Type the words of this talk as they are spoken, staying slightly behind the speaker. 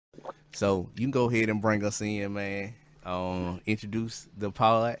So you can go ahead and bring us in, man. Introduce the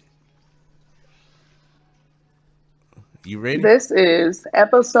pod. You ready? This is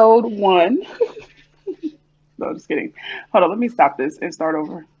episode one. No, I'm just kidding. Hold on, let me stop this and start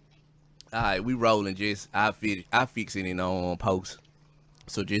over. All right, we rolling. Just I fix it in on post.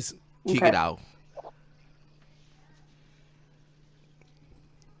 So just kick it Okay. out.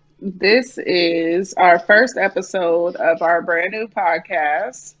 This is our first episode of our brand new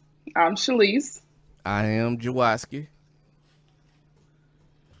podcast. I'm Shelise. I am Jawaski.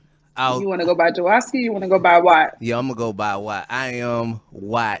 Out. You want to go by Jawaski? You want to go by what? Yeah, I'm gonna go by Watt. I am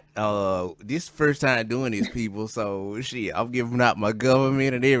Watt. This first time doing this, people. So shit, I'm giving out my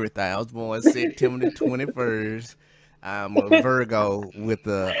government and everything. I was born September the 21st. I'm a Virgo with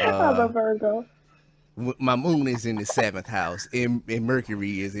the I'm a Virgo. my moon is in the seventh house, and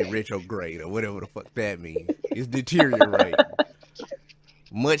Mercury is in retrograde or whatever the fuck that means. It's deteriorating,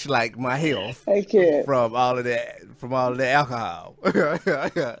 much like my health I can't. from all of the alcohol.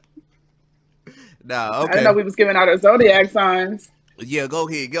 Nah, I didn't okay. know we was giving out our zodiac signs. Yeah, go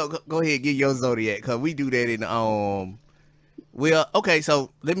ahead. Go ahead, get your zodiac, cause we do that in well, okay,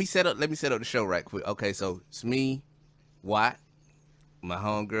 so let me set up the show right quick. Okay, so it's me, Watt, my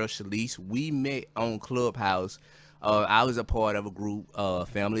homegirl Shelise. We met on Clubhouse. I was a part of a group,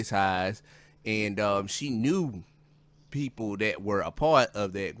 Family Ties, and she knew people that were a part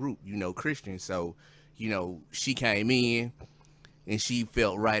of that group, Christians. So, she came in and she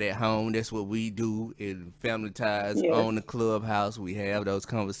felt right at home. That's what we do in Family Ties Yes. on the Clubhouse. We have those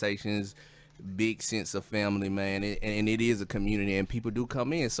conversations, big sense of family, man, and it is a community, and people do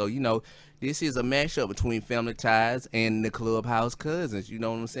come in. So this is a mashup between Family Ties and the Clubhouse cousins. You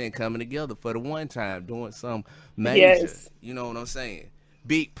know what I'm saying? Coming together for the one time, doing some major. Yes. You know what I'm saying?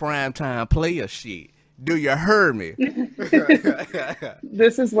 Big prime time player shit. Do you hear me?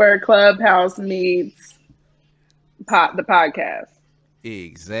 This is where Clubhouse meets the podcast.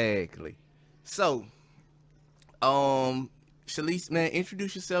 Exactly. So, Shalise, man,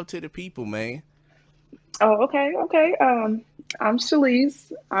 introduce yourself to the people, man. Oh, okay, okay. I'm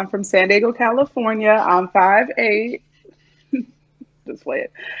Shelise. I'm from San Diego, California. I'm 5'8". Just play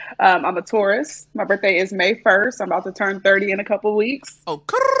it. I'm a Taurus. My birthday is May 1st. I'm about to turn 30 in a couple weeks. Oh,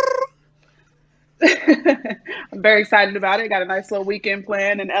 I'm very excited about it. Got a nice little weekend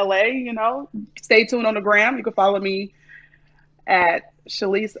planned in LA. Stay tuned on the gram. You can follow me at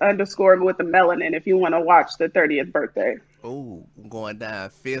Shelise underscore with the melanin if you want to watch the 30th birthday. oh, I'm going down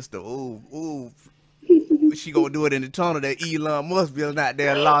Fiesta. Ooh. She gonna do it in the tunnel that Elon Musk building out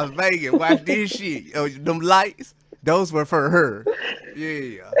there in Las Vegas. Watch this shit. Oh, them lights, those were for her.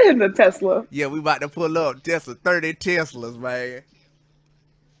 Yeah. In the Tesla. Yeah, we about to pull up Tesla, 30 Teslas, man.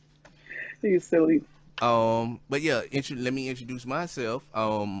 You silly. But yeah, let me introduce myself.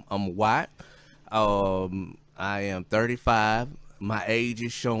 I'm White. I am 35. My age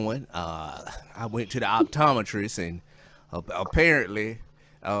is showing. I went to the optometrist and apparently,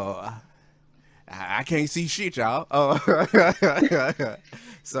 I can't see shit, y'all.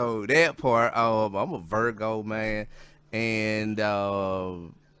 So that part, I'm a Virgo, man, and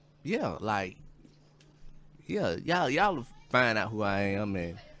yeah, like, yeah, y'all find out who I am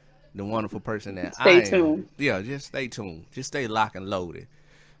and the wonderful person that I Stay am. tuned. Yeah, just stay tuned. Just stay locked and loaded.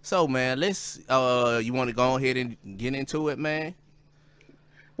 So, man, let's you want to go ahead and get into it, man?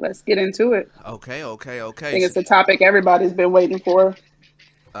 Let's get into it. I Okay. think it's a topic everybody's been waiting for.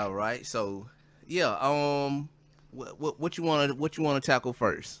 All right. So, yeah, what you want to tackle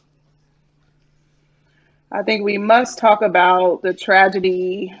first? I think we must talk about the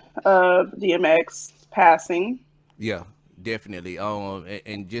tragedy of DMX passing. Yeah, definitely.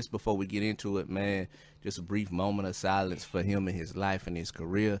 And just before we get into it, man, just a brief moment of silence for him and his life and his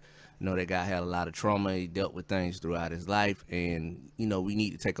career. That guy had a lot of trauma. He dealt with things throughout his life, and we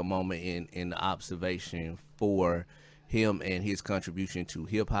need to take a moment in the observation for him and his contribution to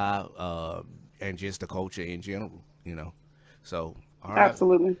hip hop, and just the culture in general. So all right,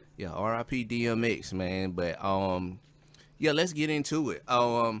 Absolutely. yeah, R.I.P. DMX, man. But yeah, let's get into it.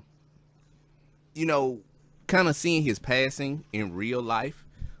 You know, kind of seeing his passing in real life,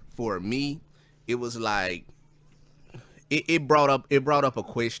 for me, it was like it brought up a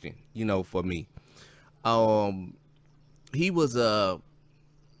question, for me. Um, he was a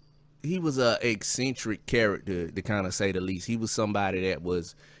eccentric character, to kind of say the least. He was somebody that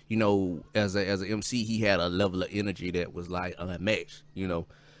was, as an MC, he had a level of energy that was like unmatched.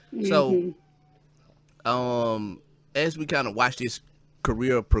 So Hmm. as we kind of watch this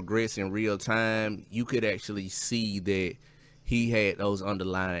career progress in real time, you could actually see that he had those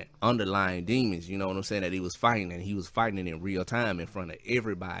underlying demons. You know what I'm saying? That he was fighting, and he was fighting in real time in front of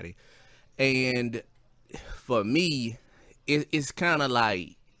everybody. And for me, it's kind of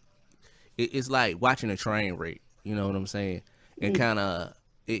like it's like watching a train wreck. You know what I'm saying? And kind of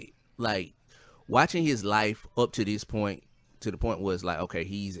it like watching his life up to this point, to the point where it's like, okay,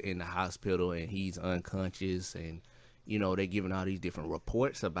 he's in the hospital and he's unconscious, and you know they're giving all these different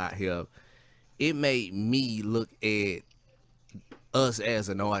reports about him. It made me look at us as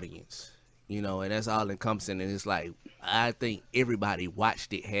an audience, you know, and that's all encompassing. And it's like I think everybody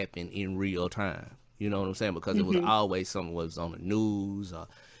watched it happen in real time. You know what I'm saying? Because it was always something was on the news, or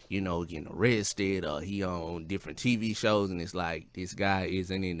you know, getting arrested, or he on different TV shows, and it's like this guy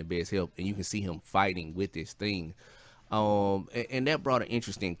isn't in the best health, and you can see him fighting with this thing. And that brought an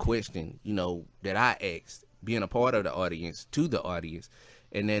interesting question, you know, that I asked, being a part of the audience, to the audience,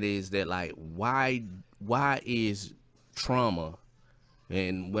 and that is that like why is trauma,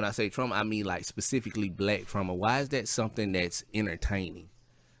 and when I say trauma, I mean like specifically black trauma, why is that something that's entertaining,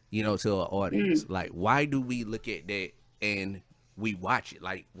 you know, to our audience? Like, why do we look at that and we watch it?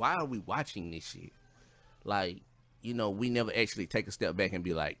 Like, why are we watching this shit? Like, you know, we never actually take a step back and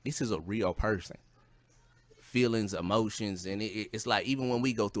be like, this is a real person. Feelings, emotions, and it's like even when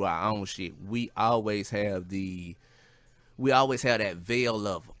we go through our own shit, we always have that veil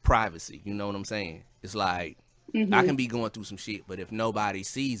of privacy. You know what I'm saying? It's like I can be going through some shit, but if nobody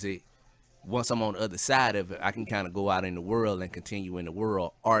sees it, once I'm on the other side of it, I can kind of go out in the world and continue in the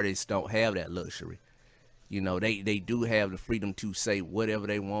world. Artists don't have that luxury. You know, they do have the freedom to say whatever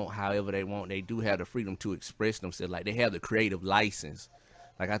they want, however they want. They do have the freedom to express themselves. Like, they have the creative license.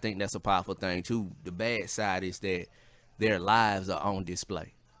 Like, I think that's a powerful thing too. The bad side is that their lives are on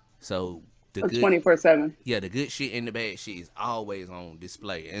display. So the good 24/7. Yeah, the good shit and the bad shit is always on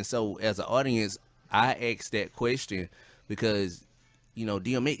display. And so as an audience, I asked that question because, you know,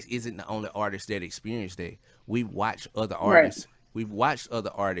 DMX isn't the only artist that experienced that. We've watched other artists. Right. We've watched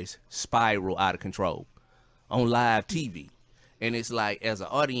other artists spiral out of control on live TV. And it's like, as an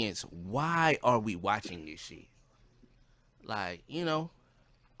audience, why are we watching this shit? Like, you know.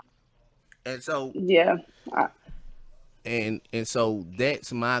 And so yeah. And so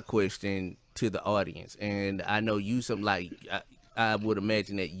that's my question to the audience. And I know you I would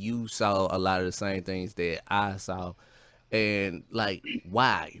imagine that you saw a lot of the same things that I saw. And like,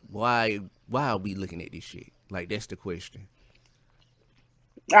 why are we looking at this shit? Like, that's the question.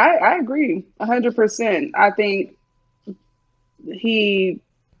 I agree 100%. I think his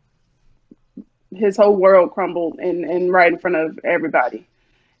whole world crumbled in right in front of everybody.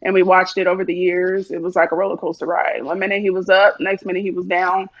 And we watched it over the years. It was like a roller coaster ride. One minute he was up, next minute he was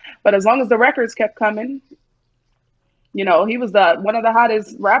down. But as long as the records kept coming, you know, he was one of the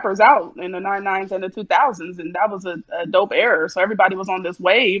hottest rappers out in the 99s and the 2000s. And that was a dope era. So everybody was on this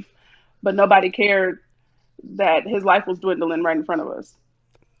wave, but nobody cared that his life was dwindling right in front of us.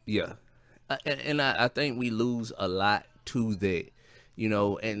 Yeah. And I think we lose a lot to that, you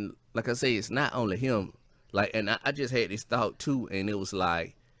know. And like I say, it's not only him. Like, and I just had this thought too. And it was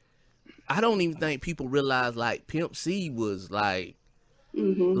like, I don't even think people realize like Pimp C was like,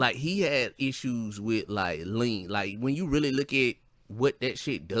 like he had issues with like lean. Like, when you really look at what that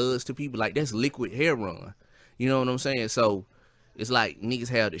shit does to people, like, that's liquid heroin. You know what I'm saying? So it's like niggas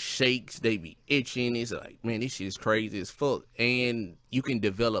have the shakes, they be itching. It's like, man, this shit is crazy as fuck. And you can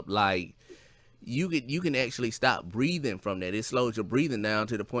develop like, you can actually stop breathing from that. It slows your breathing down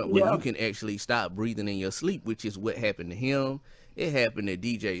to the point where you can actually stop breathing in your sleep, which is what happened to him. It happened to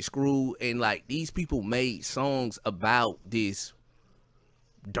DJ Screw, and like, these people made songs about this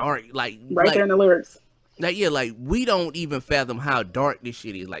dark, like there in the lyrics. Like, yeah, like, we don't even fathom how dark this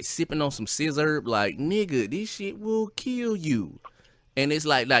shit is. Like, sipping on some scissor, like, nigga, this shit will kill you. And it's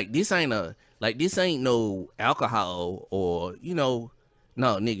like this ain't no alcohol, or, you know,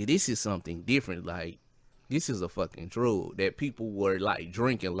 no, nigga, this is something different. Like, this is a fucking drug that people were like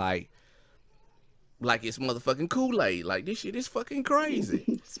drinking like it's motherfucking Kool-Aid. Like, this shit is fucking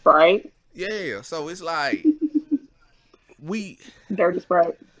crazy. Sprite. Yeah, so it's like dirty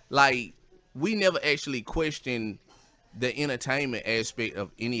Sprite. Like, we never actually questioned the entertainment aspect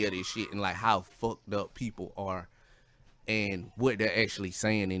of any of this shit, and like how fucked up people are and what they're actually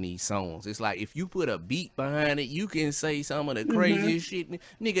saying in these songs. It's like, if you put a beat behind it, you can say some of the craziest shit.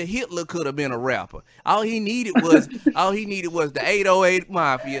 Nigga, Hitler could have been a rapper. All he needed was the 808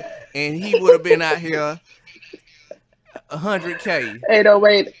 Mafia, and he would have been out here 100K.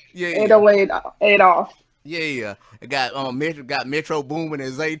 808. Yeah. 808 Adolf. Yeah. Got Metro Boomin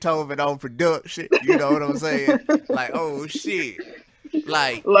and Zaytoven on production. You know what I'm saying? Like, oh shit.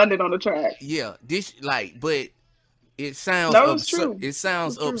 Like, London on the track. Yeah. This, like, but it sounds absurd. It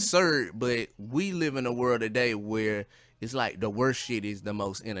sounds absurd, but we live in a world today where it's like the worst shit is the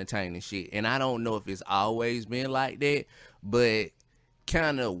most entertaining shit. And I don't know if it's always been like that, but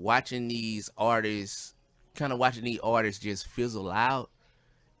kind of watching these artists just fizzle out,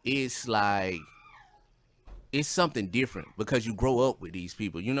 it's like, it's something different because you grow up with these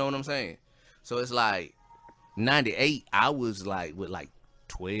people. You know what I'm saying? So it's like 98, I was like with like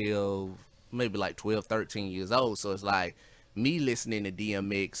 12, maybe like 12, 13 years old. So it's like me listening to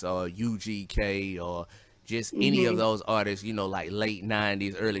DMX or UGK or just any of those artists, you know, like late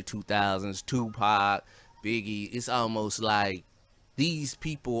 90s, early 2000s, Tupac, Biggie. It's almost like these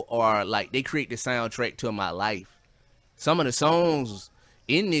people are like, they create the soundtrack to my life. Some of the songs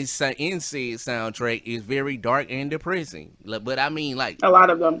in said soundtrack is very dark and depressing. But I mean, like, A lot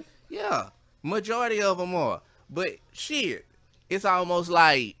of them. yeah, majority of them are. But shit, it's almost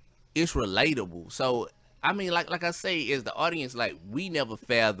like it's relatable. So I mean, like I say, as the audience, like, we never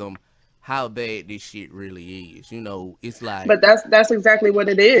fathom how bad this shit really is. You know, it's like, But that's exactly what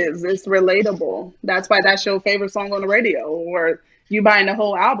it is. It's relatable. That's why that's your favorite song on the radio, or you buying the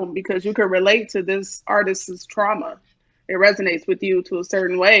whole album because you can relate to this artist's trauma. It resonates with you to a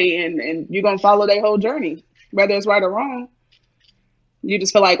certain way, and you're gonna follow their whole journey, whether it's right or wrong. You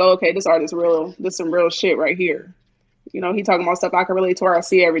just feel like, oh, okay, this artist real. This some real shit right here. You know, he talking about stuff I can relate to or I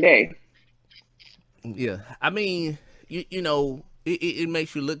see every day. yeah. I mean, you know, it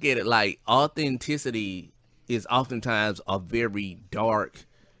makes you look at it like authenticity is oftentimes a very dark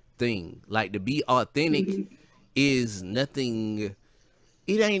thing. Like, to be authentic is nothing.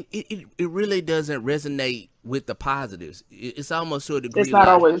 It really doesn't resonate with the positives. It's almost to a degree It's not like,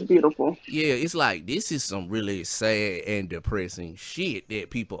 always beautiful. yeah, it's like, this is some really sad and depressing shit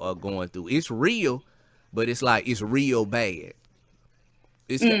that people are going through. It's real, but it's like, it's real bad.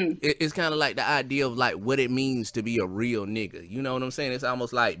 It's kind of like the idea of like what it means to be a real nigga. You know what I'm saying? It's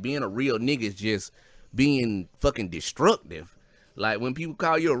almost like being a real nigga is just being fucking destructive. Like, when people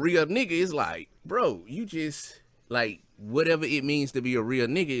call you a real nigga, it's like, bro, you just, like, whatever it means to be a real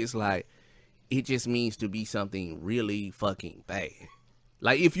nigga, it's like, it just means to be something really fucking bad.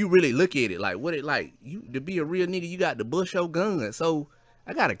 Like, if you really look at it, like, what it like, you to be a real nigga, you got to bust your gun. So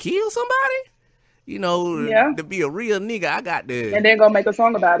I gotta kill somebody? You know, Yeah. to be a real nigga, I got to. And then go make a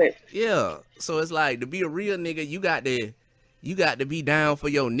song about it. Yeah. So it's like, to be a real nigga, you got to be down for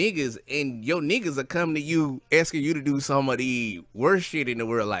your niggas, and your niggas are coming to you asking you to do some of the worst shit in the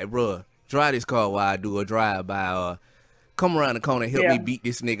world. Like, bruh, drive this car while I do a drive by, or come around the corner and help me beat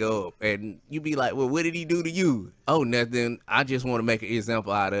this nigga up. And you be like, well, what did he do to you? Oh, nothing. I just want to make an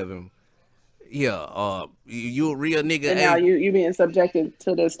example out of him. Yeah. You a real nigga. And now you being subjected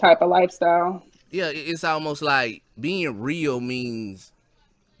to this type of lifestyle. Yeah, it's almost like being real means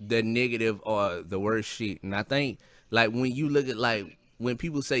the negative or the worst shit. And I think, like, when you look at, like, when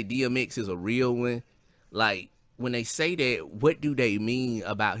people say DMX is a real one, like, when they say that, what do they mean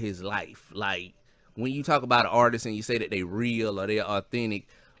about his life? Like, when you talk about an artist and you say that they real or they're authentic,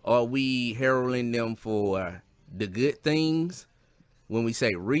 are we heralding them for the good things when we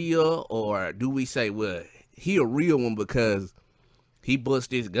say real? Or do we say, well, he a real one because he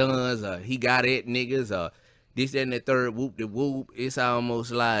bust his guns, or he got at niggas, or this, that, and the third, whoop de whoop? It's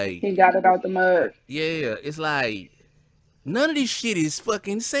almost like, He got it out the mud. yeah, it's like, none of this shit is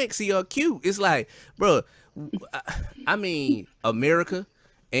fucking sexy or cute. It's like, bro, I mean, America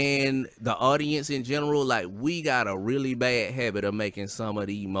and the audience in general, like, we got a really bad habit of making some of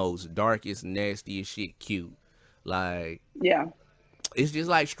the most darkest, nastiest shit cute. Like, Yeah. it's just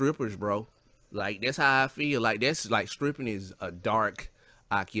like strippers, bro. Like, that's how I feel. Like, that's like, stripping is a dark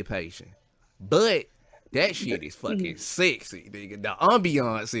occupation, but that shit is fucking sexy, nigga. The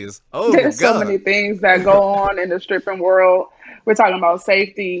ambiance is, oh, There's God. so many things that go on in the stripping world. We're talking about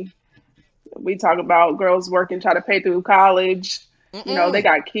safety. We talk about girls working, try to pay through college. You know, they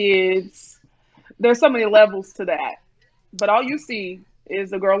got kids. There's so many levels to that. But all you see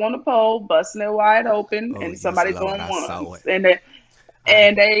is a girl on the pole busting it wide open, Oh, and yes, somebody Lord, doing I saw ones. it.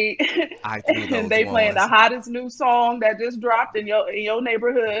 And they I threw and those they playing the ones. hottest new song that just dropped in your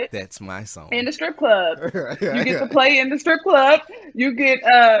neighborhood That's my song. in the strip club. You get to play in the strip club. You get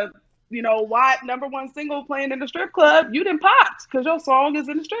you know, Watt #1 single playing in the strip club. You done popped because your song is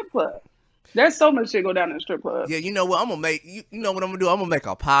in the strip club. There's so much shit go down in the strip club. Yeah, you know what? I'm gonna make you know what I'm gonna do? I'm gonna make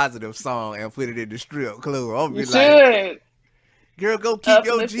a positive song and put it in the strip club. I'm gonna You be like, should. girl, go keep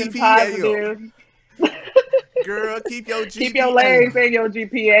your Uplifting, GPA up. positive. Girl, keep your GPA Keep your legs and your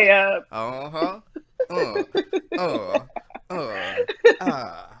GPA up. Uh-huh.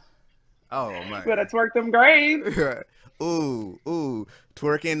 Oh man. Better twerk them grades. Ooh,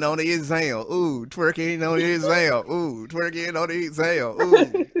 twerking on the exam. Ooh, twerking on the exam. Ooh, twerking on the exam.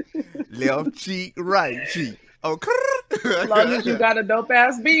 Ooh, left cheek, right cheek. Oh, As long as you got a dope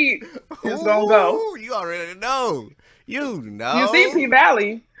ass beat, it's gonna go. Ooh, you already know. You You seen P know.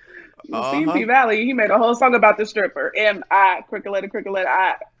 Valley? You seen Uh-huh. P Valley? He made a whole song about the stripper. M.I. Cricket letter, cricket letter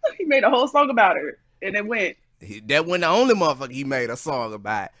I. He made a whole song about her, and it went. That wasn't the only motherfucker he made a song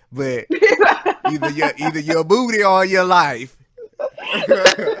about. But either your booty or your life.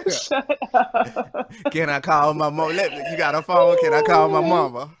 Shut up. Can I call my mom? You got a phone? Can I call my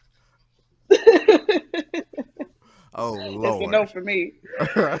mama? Oh It's a no Lord. for me.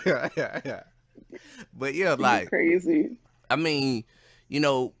 But yeah, You like crazy. I mean, you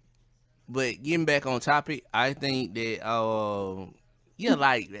know, but getting back on topic, I think that yeah,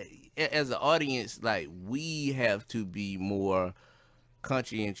 like as an audience, like we have to be more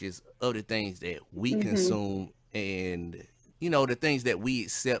conscientious of the things that we Hmm. consume and the things that we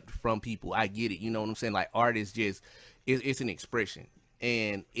accept from people. I get it, you know what I'm saying? Like art is just it's an expression,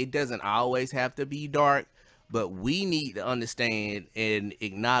 and it doesn't always have to be dark, but we need to understand and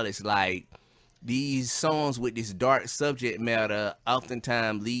acknowledge like these songs with this dark subject matter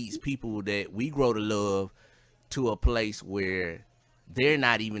oftentimes leads people that we grow to love to a place where they're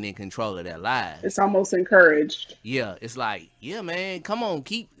not even in control of their lives. It's almost encouraged. Yeah, it's like, yeah, man, come on,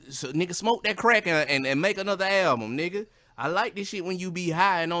 nigga, smoke that crack and make another album, nigga. I like this shit when you be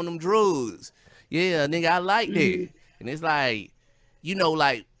high and on them drugs. Yeah, nigga, I like that. Hmm. And it's like, like, You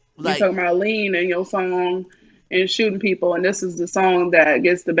talking about lean in your song and shooting people, and this is the song that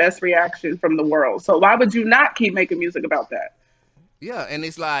gets the best reaction from the world. So why would you not keep making music about that? yeah, and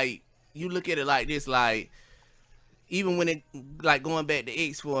it's like, you look at it like this, like, even when it, like, going back to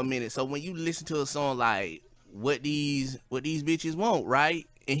X for a minute. So when you listen to a song like what these bitches want, right?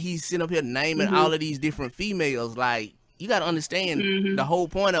 And he's sitting up here naming Hmm. all of these different females, like, you gotta understand the Hmm. whole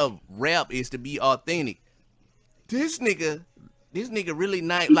point of rap is to be authentic. This nigga, really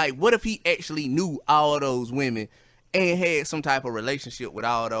not like. What if he actually knew all those women and had some type of relationship with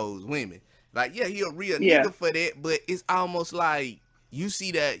all those women? Like, yeah, he a real Yeah. nigga for that, but it's almost like you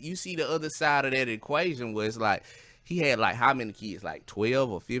see the other side of that equation where it's like he had like how many kids, like 12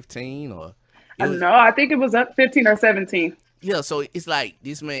 or 15, or it I was, know. I think it was up 15 or 17. yeah. So it's like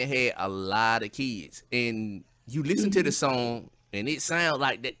this man had a lot of kids, and you listen to the Hmm. song, and it sounds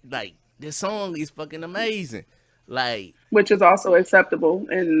like that. Like the song is fucking amazing. Like, Which is also acceptable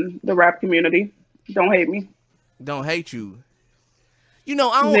in the rap community. Don't hate me. don't hate you. I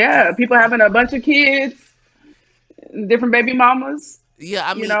don't. Yeah, people having a bunch of kids, different baby mamas, Yeah,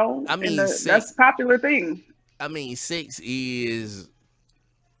 I mean, I and mean, that's sex. a popular thing. Sex is,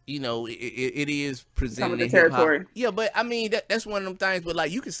 it is Come presented with the in hip hop. territory. Yeah, but I mean, that's one of them things. But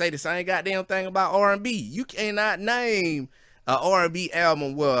like, you can say the same goddamn thing about R&B. You cannot name a R&B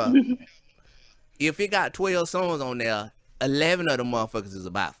album where if it got 12 songs on there, 11 of them motherfuckers is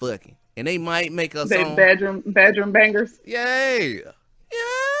about fucking, and they might make a They song. bedroom bangers. Yeah,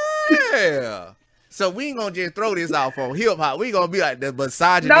 yeah. So we ain't gonna just throw this off on hip hop. We gonna be like the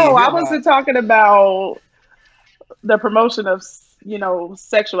misogyny in No, I hip hop. wasn't talking about the promotion of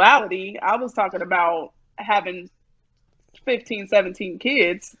sexuality. I was talking about having 15, 17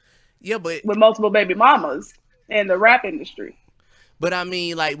 kids Yeah, but with multiple baby mamas in the rap industry. I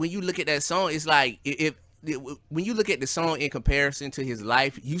mean, like when you look at that song, it's like when you look at the song in comparison to his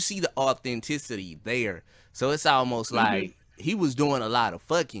life, you see the authenticity there. So it's almost Hmm. like he was doing a lot of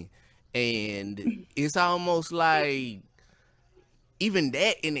fucking, and it's almost like even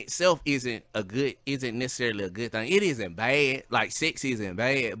that in itself isn't necessarily a good thing. It isn't bad. Like sex isn't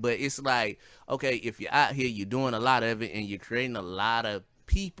bad, but it's like, okay, if you're out here, you're doing a lot of it and you're creating a lot of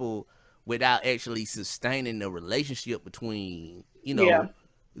people without actually sustaining the relationship between, Yeah.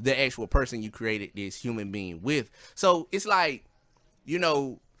 the actual person you created this human being with. So it's like, you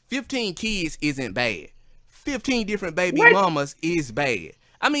know, 15 kids isn't bad. 15 different baby What mamas is bad.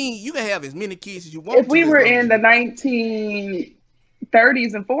 I mean, you can have as many kids as you if want to we as were long as in the you.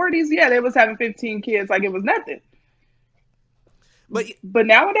 1930s and 40s? Yeah, they was having 15 kids like it was nothing. But But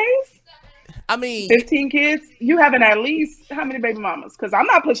nowadays, I mean, 15 kids, you having at least how many baby mamas? Because I'm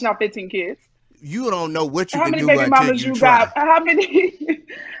not pushing out 15 kids. you don't know what you How can many do baby until mamas you you got? try. How many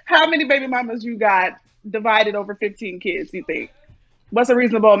how many baby mamas you got divided over 15 kids, you think? What's a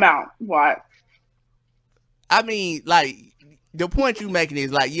reasonable amount? What? I mean, like, the point you making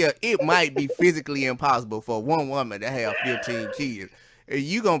is like, yeah, it might be physically impossible for one woman to have 15 kids. And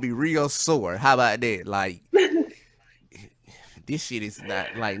you gonna be real sore. How about that? Like, this shit is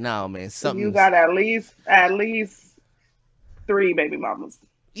not like, no, man. You Something's, got at least three baby mamas.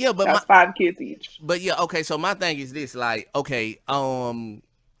 yeah, but my, That's five kids each. but yeah, okay. So my thing is this, like, okay,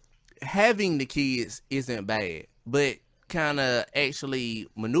 having the kids isn't bad, but kind of actually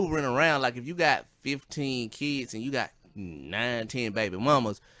maneuvering around, like if you got 15 kids and you got 9, 10 baby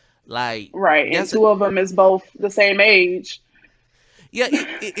mamas. Like Right, and that's two of them is both the same age. yeah,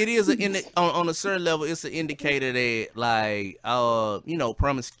 it is on a certain level. It's an indicator that like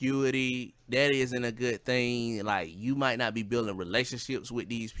promiscuity that isn't a good thing. Like you might not be building relationships with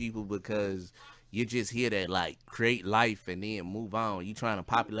these people because you're just here to like create life and then move on. You trying to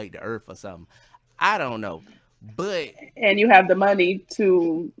populate the earth or something. I don't know, but And you have the money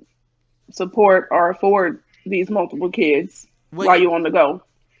to support or afford these multiple kids well, while you on the go.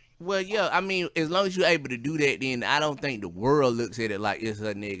 well, yeah. I mean, as long as you're able to do that, then I don't think the world looks at it like it's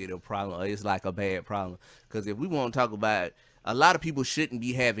a negative problem or it's like a bad problem. Because if we want to talk about, a lot of people shouldn't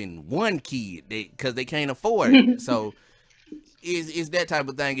be having one kid because they can't afford it. So is that type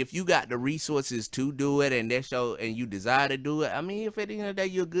of thing. If you got the resources to do it and and you desire to do it, I mean, if at the end of the day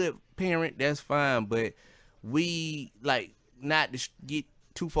you're a good parent, that's fine. But we like not to get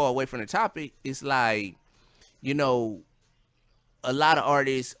too far away from the topic. It's like you know a lot of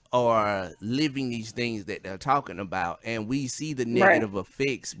artists are living these things that they're talking about, and we see the Right. negative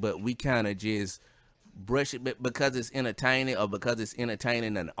effects, but we kind of just brush it because it's entertaining or because it's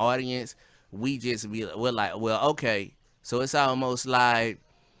entertaining an audience. We're like, well, okay. So it's almost like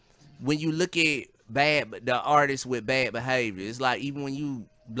when you look at the artists with bad behavior, it's like even when you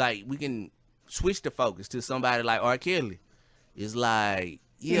like we can switch the focus to somebody like R. Kelly. It's like,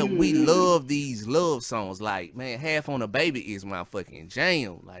 yeah, we Mm-hmm. love these love songs. Like, man, Half on a Baby is my fucking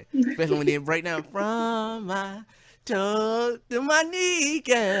jam. Like, especially when they break down from my toe to my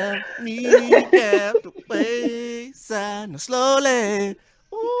kneecap, the wayside, now slowly.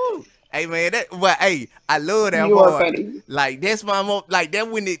 Ooh. Hey man, hey, I love that You are part. funny. Like that's my like that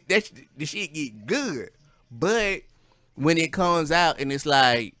when the shit get good. But when it comes out and it's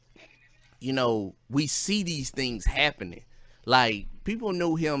like we see these things happening. Like people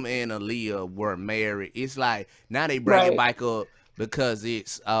knew him and Aaliyah were married. It's like now they bring it Right. back up because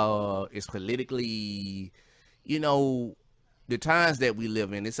it's politically, you know, the times that we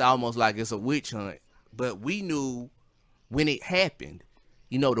live in. It's almost like it's a witch hunt. But we knew when it happened.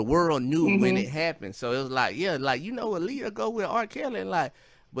 The world knew when Mm-hmm. it happened. So it was like, yeah, like Aaliyah go with R. Kelly and like,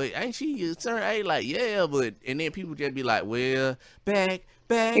 but ain't she a certain age? Like, yeah, but and then people just be like, well,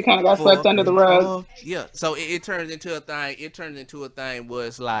 It back, kind of got swept forth under the and rug. forth. Yeah. So it turns into a thing. It turns into a thing where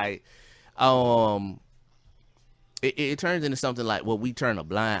it's like, um, it turns into something like, well, we turn a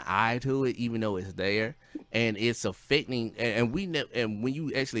blind eye to it, even though it's there, and it's affecting. And when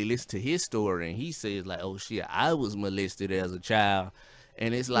you actually listen to his story, and he says like, oh shit, I was molested as a child,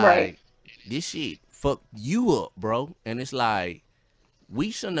 and it's Right. like, this shit fucked you up, bro. And it's like,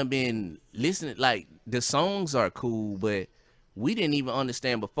 we shouldn't have been listening. Like the songs are cool, but we didn't even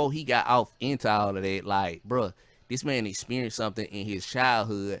understand before he got off into all of that. Like, bro, this man experienced something in his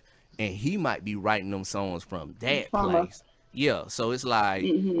childhood, and he might be writing them songs from that Trauma. place. Yeah, so it's like,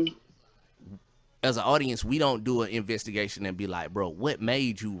 Mm-hmm. as an audience, we don't do an investigation and be like, bro, what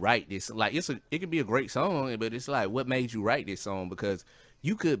made you write this? Like, it could be a great song, but it's like, what made you write this song? Because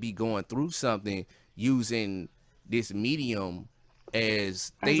you could be going through something using this medium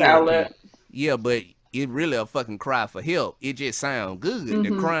as As therapy. outlet. Yeah, but it really a fucking cry for help. It just sound good.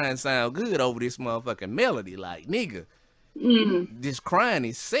 The Mm-hmm. crying sound good over this motherfucking melody. Like, nigga, Mm-hmm. this crying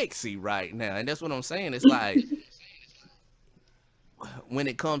is sexy right now. And that's what I'm saying. It's like, when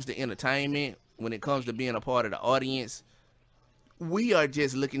it comes to entertainment, when it comes to being a part of the audience, we are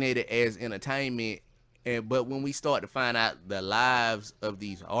just looking at it as entertainment. But when we start to find out the lives of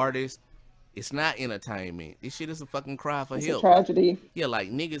these artists, it's not entertainment. This shit is a fucking cry for It's a help. Like, tragedy. yeah,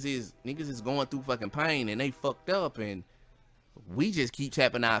 like niggas is going through fucking pain and they fucked up, and we just keep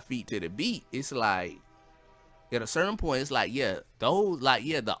tapping our feet to the beat. It's like at a certain point, it's like, yeah,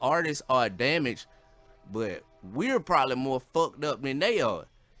 the artists are damaged, but we're probably more fucked up than they are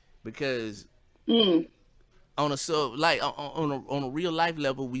because Mm. on a on a real life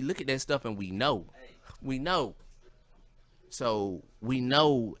level, we look at that stuff and we know, so we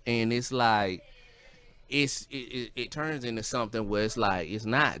know, and it's like it turns into something where it's like it's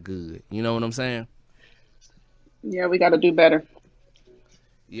not good. You know what I'm saying? Yeah, we got to do better.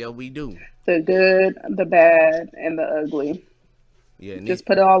 Yeah, we do. The good, the bad, and the ugly. Yeah, Just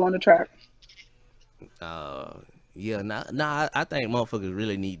put it all on the track. uh, yeah. Nah. I think motherfuckers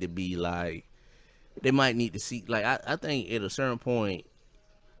really need to be like they might need to see like I think at a certain point.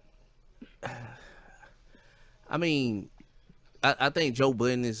 I mean, I think Joe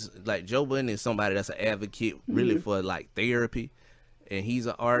Budden is somebody that's an advocate really Hmm. for like therapy, and he's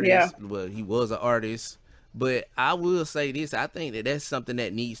an Yeah, artist. Well, he was an artist, but I will say this: I think that that's something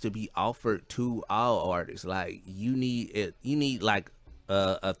that needs to be offered to all artists. Like you need it, you need like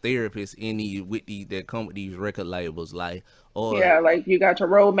a therapist in these that come with these record labels, like, or Yeah, like you got your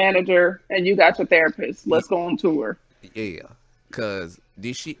road manager and you got your therapist. Let's go on tour. yeah, cause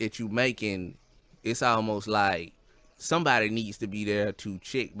this shit that you making, it's almost like somebody needs to be there to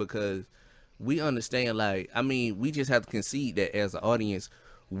check, because we understand, like, I mean, we just have to concede that as an audience,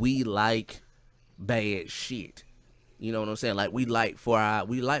 we like bad shit. You know what I'm saying? Like, we like for our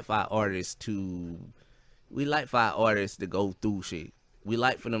artists to go through shit. We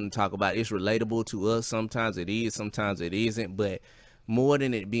like for them to talk about it. It's relatable to us. Sometimes it is, sometimes it isn't. But more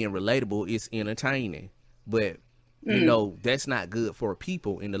than it being relatable, it's entertaining. But that's not good for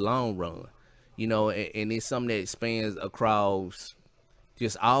people in the long run. And it's something that spans across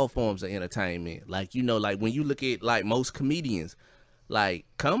just all forms of entertainment. Like, like when you look at like most comedians, like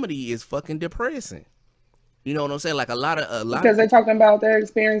comedy is fucking depressing. You know what I'm saying? Like a lot Because of they're talking about their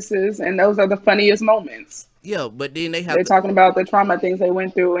experiences and those are the funniest moments. yeah, but then They're talking about the trauma things they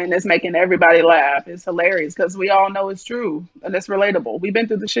went through and it's making everybody laugh. It's hilarious because we all know it's true and it's relatable. We've been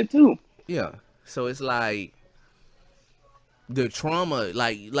through the shit too. yeah. So it's like the trauma,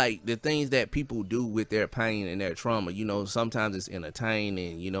 like the things that people do with their pain and their trauma, sometimes it's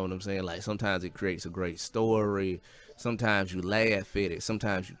entertaining, you know what I'm saying? Like sometimes it creates a great story. Sometimes you laugh at it.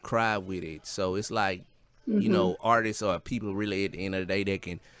 Sometimes you cry with it. So it's like, artists or people really at the end of the day that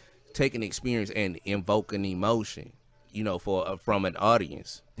can take an experience and invoke an emotion, from an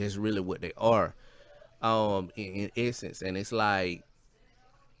audience. That's really what they are, in essence. And it's like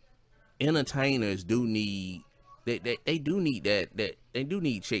entertainers do need they do need that they do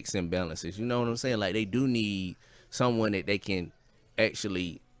need checks and balances. You know what I'm saying? Like they do need someone that they can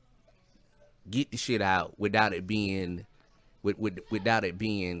actually get the shit out without it being without it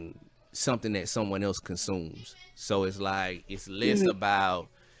being something that someone else consumes. So it's like it's less about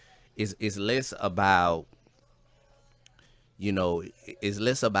it's less about it's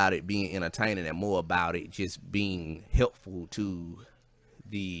less about it being entertaining and more about it just being helpful to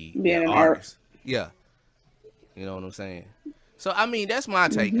the Being an art. artist. Yeah. You know what I'm saying? So I mean that's my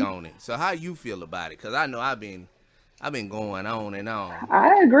take on it. So how you feel about it? Because I know I've been going on and on.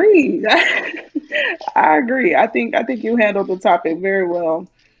 I agree. I agree. I think you handled the topic very well.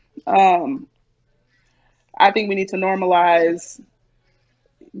 Um, I think we need to normalize,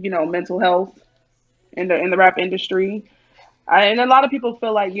 mental health in the rap industry. And a lot of people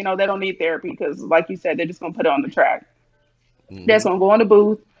feel like, they don't need therapy because, like you said, they're just gonna put it on the track. They're just gonna go in the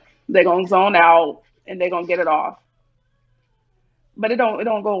booth, they're gonna zone out, and they're gonna get it off. But it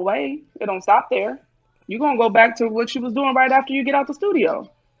don't go away. It don't stop there. You're gonna go back to what you was doing right after you get out the studio.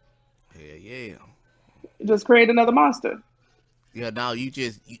 Hell yeah. Just create another monster. Yeah, no,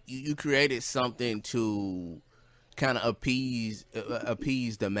 you created something to kind of appease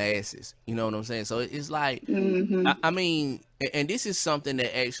the masses. You know what I'm saying? So it's like, Hmm. I mean, and this is something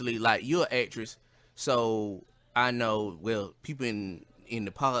that actually, like, you're an actress, so I know. Well, people in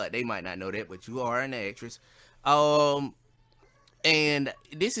the pod, they might not know that, but you are an actress. Um, and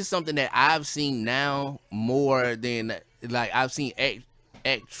this is something that I've seen now more than like I've seen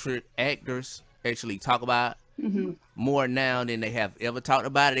actors actually talk about Hmm. more now than they have ever talked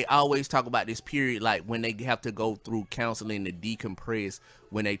about it. They always talk about this period, like when they have to go through counseling to decompress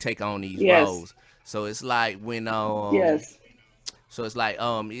when they take on these Yes. roles. So it's like when Yes. so it's like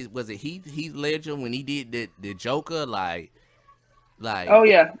was it Heath Ledger when he did the Joker, like Oh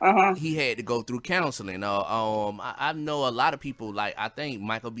yeah. Uh-huh. he had to go through counseling. I know a lot of people, like I think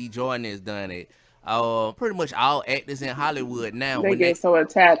Michael B. Jordan has done it. Pretty much all actors in Hollywood now They when get they so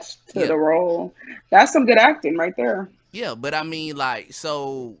attached to yeah the role. That's some good acting right there. yeah, but I mean, like,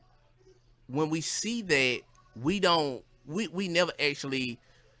 so when we see that, we don't we never actually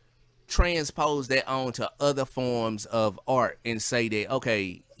transpose that onto other forms of art and say that,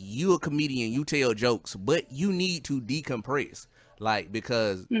 okay, you a comedian, you tell jokes, but you need to decompress, like,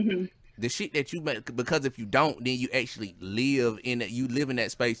 because Hmm. the shit that you make, because if you don't, then you actually you live in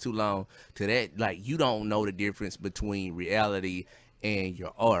that space too long to that, like, you don't know the difference between reality and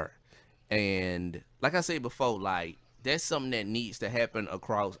your art. And like I said before, like, that's something that needs to happen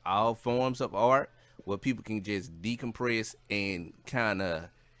across all forms of art, where people can just decompress and kind of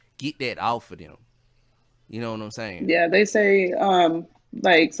get that off of them. You know what I'm saying? Yeah, they say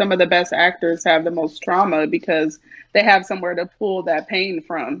like some of the best actors have the most trauma because they have somewhere to pull that pain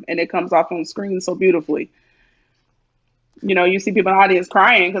from and it comes off on screen so beautifully. You see people in the audience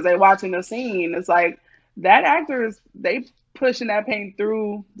crying because they're watching the scene. It's like that actor is they pushing that pain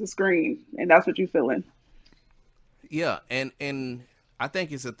through the screen and that's what you're feeling. Yeah, and I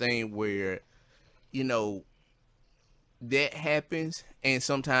think it's a thing where, you know, that happens, and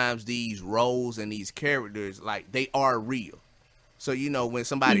sometimes these roles and these characters, like, they are real. So when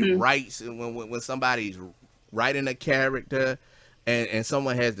somebody writes, when somebody's writing a character, and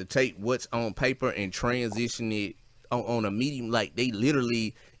someone has to take what's on paper and transition it on a medium, like they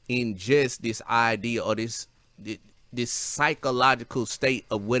literally ingest this idea or this psychological state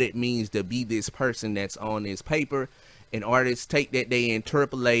of what it means to be this person that's on this paper, and artists take that, they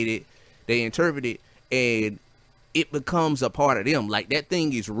interpret it, and it becomes a part of them. Like that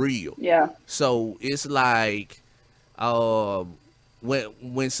thing is real. Yeah. So it's like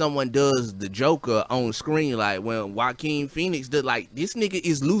when someone does the Joker on screen, like when Joaquin Phoenix did, like this nigga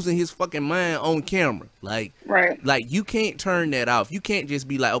is losing his fucking mind on camera. Like, right. Like you can't turn that off. You can't just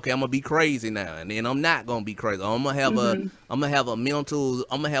be like, okay, I'm gonna be crazy now, and then I'm not gonna be crazy. I'm gonna have a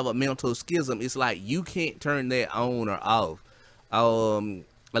mental schism. It's like you can't turn that on or off.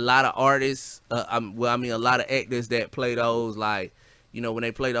 A lot of artists, a lot of actors that play those, like, when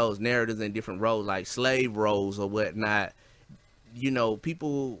they play those narratives in different roles, like slave roles or whatnot,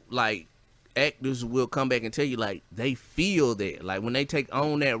 people, like, actors will come back and tell you, like, they feel that. Like, when they take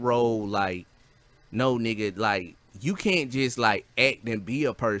on that role, like, no, nigga, like, you can't just, like, act and be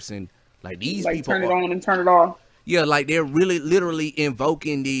a person. Like, these like people turn it on and turn it off. Yeah, like, they're really literally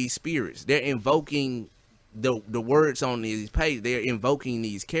invoking these spirits. They're invoking the words on these pages. They're invoking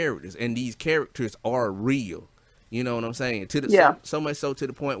these characters, and these characters are real. You know what I'm saying? So much so to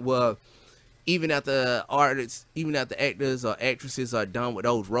the point where even after actors or actresses are done with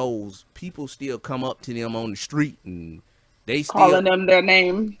those roles, people still come up to them on the street and they still calling them their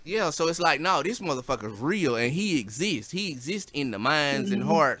name. Yeah, so it's like, no, this motherfucker's real, and he exists. He exists in the minds and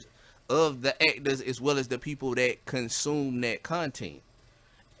hearts of the actors as well as the people that consume that content.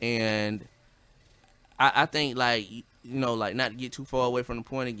 And I think, like, like, not to get too far away from the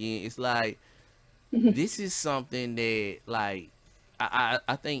point again, it's like, this is something that, like,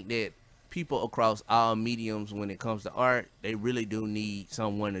 I think that people across all mediums, when it comes to art, they really do need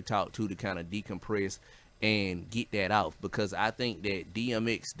someone to talk to kind of decompress and get that off. Because I think that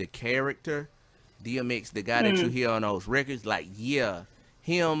DMX, the character, DMX, the guy that you hear on those records, like, yeah,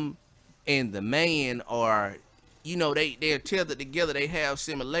 him and the man are, they're tethered together, they have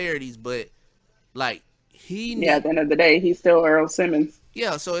similarities, but, like, at the end of the day, he's still Earl Simmons.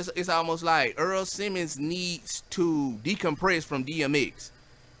 Yeah, so it's almost like Earl Simmons needs to decompress from DMX.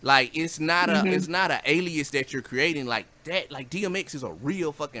 Like, it's not a alias that you're creating like that. Like, DMX is a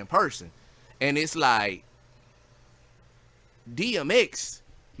real fucking person. And it's like, DMX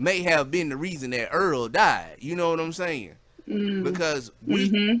may have been the reason that Earl died. You know what I'm saying? Because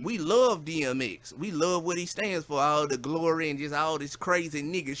we love DMX. We love what he stands for, all the glory and just all this crazy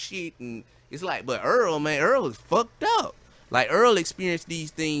nigga shit. And it's like, but Earl, man, Earl is fucked up. Like, Earl experienced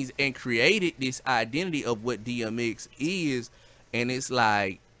these things and created this identity of what DMX is. And it's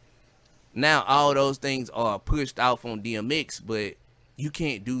like, now all those things are pushed off on DMX, but you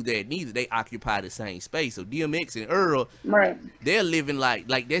can't do that neither. They occupy the same space. So DMX and Earl, right, they're living like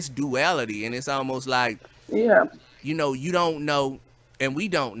that's duality. And it's almost like, yeah, you don't know, and we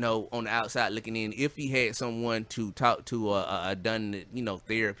don't know on the outside looking in, if he had someone to talk to or done the,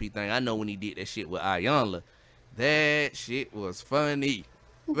 therapy thing. I know when he did that shit with Ayanla, that shit was funny.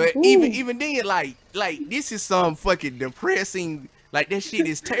 But even then, like this is some fucking depressing, like, that shit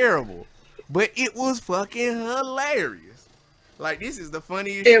is terrible. But it was fucking hilarious. Like, this is the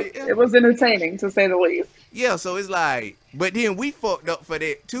funniest shit ever. It was entertaining, to say the least. Yeah, so it's like, but then we fucked up for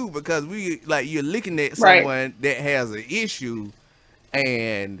that too, because we, like, you're looking at someone that has an issue,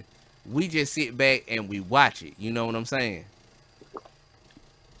 and we just sit back and we watch it. You know what I'm saying?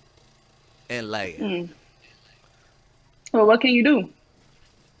 And like, well, what can you do?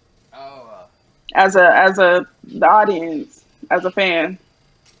 As the audience, as a fan,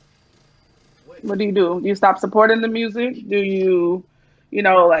 what do? Do you stop supporting the music? Do you,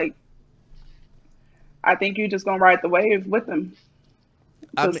 like, I think you're just gonna ride the wave with them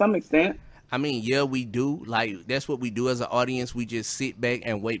to some extent. I mean, yeah, we do. Like, that's what we do as an audience. We just sit back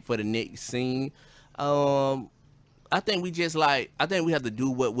and wait for the next scene. I think we have to do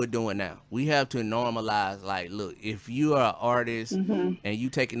what we're doing now. We have to normalize, like, look, if you are an artist and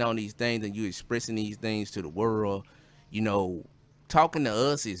you taking on these things and you expressing these things to the world, talking to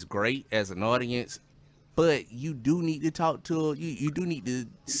us is great as an audience, but you do need to talk to, you do need to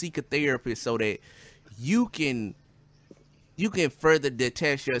seek a therapist so that you can further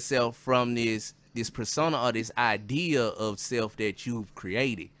detach yourself from this persona or this idea of self that you've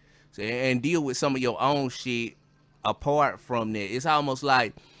created. So, and deal with some of your own shit apart from that. It's almost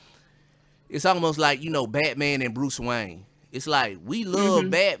like Batman and Bruce Wayne. It's like, we love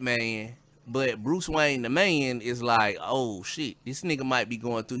Batman, But Bruce Wayne, the man, is like, oh shit, this nigga might be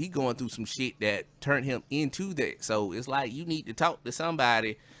going through some shit that turned him into that. So it's like you need to talk to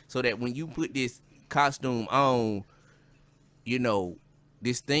somebody so that when you put this costume on, you know,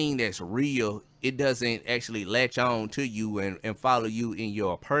 this thing that's real, it doesn't actually latch on to you and follow you in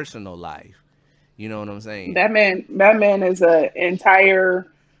your personal life. You know what I'm saying? Batman is a entire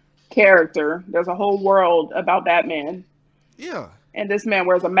character. There's a whole world about Batman, Yeah. and this man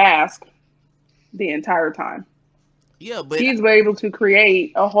wears a mask the entire time. Yeah, but He's able to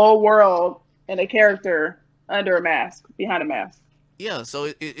create a whole world and a character under a mask, behind a mask. yeah,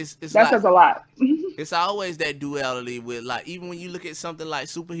 so it's That like says a lot. it's always that duality with, like, even when you look at something like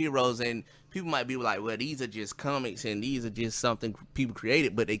superheroes, and people might be like, well, these are just comics and these are just something people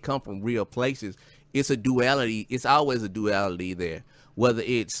created, but they come from real places. It's a duality. It's always a duality there. Whether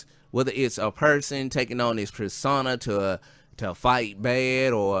it's a person taking on this persona to fight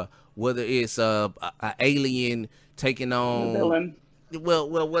bad, or whether it's a alien taking The on, villain. well,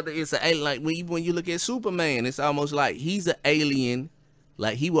 whether it's an alien, like when you look at Superman, it's almost like he's an alien.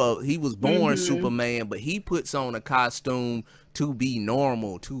 Like he was born Hmm. Superman, but he puts on a costume to be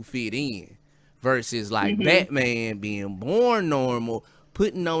normal, to fit in. Versus like Hmm. Batman being born normal,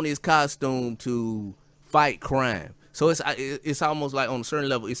 putting on his costume to fight crime. So it's almost like on a certain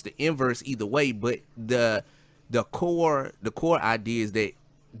level it's the inverse either way. But the core idea is that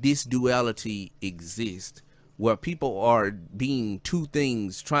this duality exists, where people are being two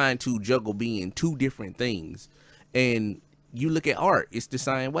things, trying to juggle being two different things. And you look at art, it's the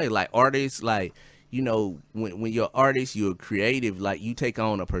same way. Like artists, like, when you're artist, you're creative, like you take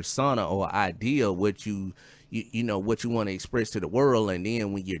on a persona or idea, what you want to express to the world. And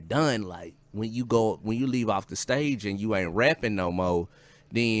then when you're done, like when you leave off the stage and you ain't rapping no more,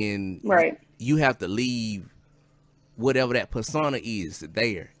 then Right. you have to leave whatever that persona is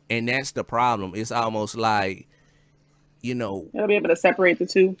there. And that's the problem. It's almost like, you know It'll be able to separate the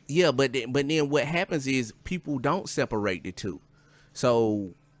two. yeah, but then what happens is people don't separate the two.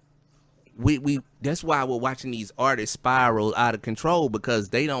 So we that's why we're watching these artists spiral out of control, because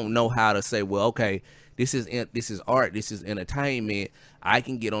they don't know how to say, well, okay, this is art, this is entertainment. I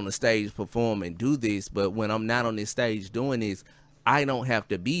can get on the stage, perform, and do this, but when I'm not on this stage doing this, I don't have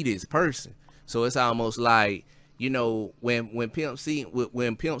to be this person. So it's almost like, when Pimp C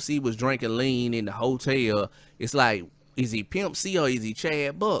was drinking lean in the hotel, it's like, is he Pimp C or is he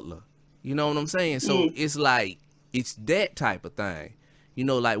Chad Butler? You know what I'm saying? So Mm. it's like, it's that type of thing.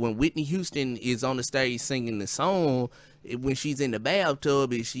 Like when Whitney Houston is on the stage singing the song, when she's in the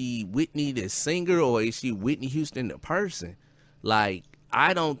bathtub, is she Whitney the singer or is she Whitney Houston the person? Like,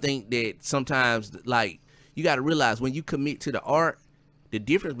 I don't think that sometimes, like, you got to realize when you commit to the art, the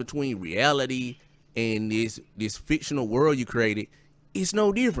difference between reality and this fictional world you created, it's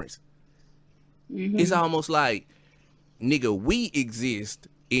no difference. It's Hmm. almost like, nigga, we exist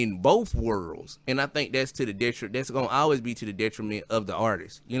in both worlds, and I think that's to the detriment. That's gonna always be to the detriment of the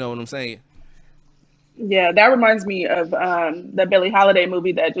artist. You know what I'm saying? Yeah, that reminds me of the Billie Holiday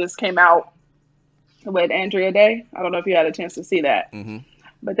movie that just came out with Andrea Day. I don't know if you had a chance to see that, Mm-hmm.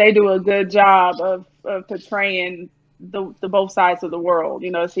 but they do a good job of portraying the both sides of the world.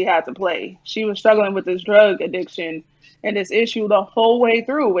 She had to play. She was struggling with this drug addiction and this issue the whole way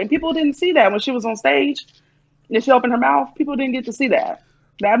through, and people didn't see that when she was on stage. If she opened her mouth, people didn't get to see that.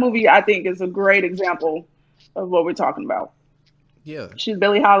 That movie, I think, is a great example of what we're talking about. Yeah, She's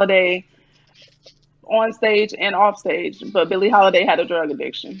Billie Holiday on stage and off stage, but Billie Holiday had a drug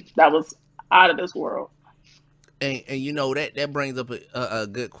addiction that was out of this world. and that brings up a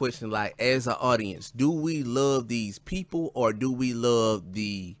good question. Like, as an audience, do we love these people or do we love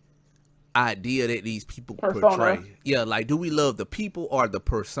the idea that these people Persona. portray? Yeah, like, do we love the people or the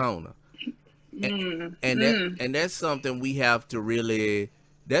persona? and, Mm, and that mm. and that's something we have to really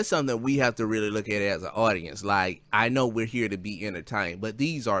look at as an audience. Like, I know we're here to be entertained, but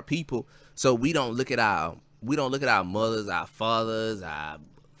these are people. So we don't look at our mothers, our fathers, our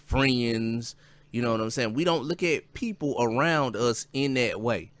friends. You know what I'm saying? We don't look at people around us in that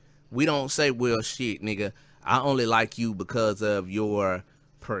way. We don't say, well, shit, nigga, I only like you because of your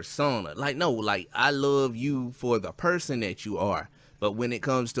persona. Like, no, like, I love you for the person that you are. But when it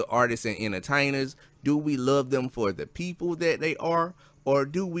comes to artists and entertainers, do we love them for the people that they are? Or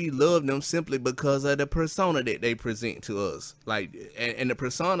do we love them simply because of the persona that they present to us? Like, and the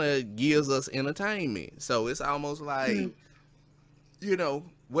persona gives us entertainment. So it's almost like, Mm.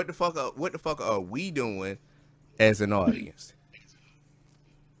 what the fuck are we doing as an audience?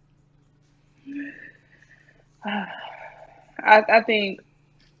 I think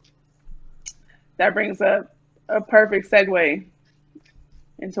that brings up a perfect segue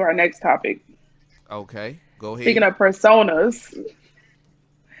into our next topic. Okay, go Speaking ahead. of personas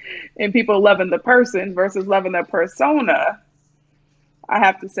and people loving the person versus loving the persona, I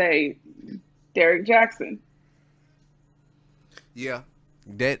have to say Derek Jackson. Yeah.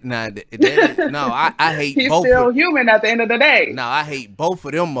 That no, I hate He's both of still human at the end of the day. no, I hate both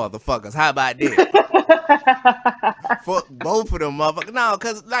of them motherfuckers. How about that? Fuck both of them motherfuckers. No,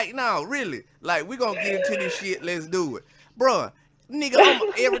 cause like no, really. Like we gonna get into this shit, let's do it. Bruh, nigga,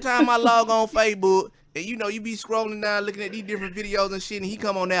 every time I log on Facebook, and you know, you be scrolling down looking at these different videos and shit, and he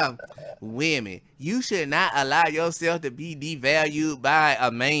come on out. Women, you should not allow yourself to be devalued by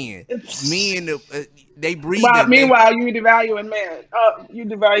a man. Men, they While, breathing. meanwhile, you devaluing men. You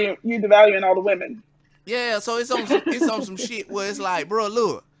devaluing all the women. Yeah, so it's on some shit where it's like, bro,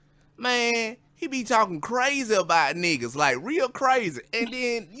 look, man, he be talking crazy about niggas, like real crazy, and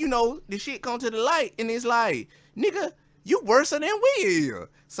then you know the shit come to the light, and it's like, nigga, you worse than we is.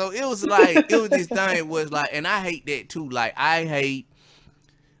 So it was like it was this thing was like, and I hate that too. Like I hate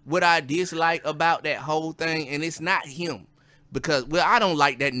what I dislike about that whole thing, and it's not him because well, I don't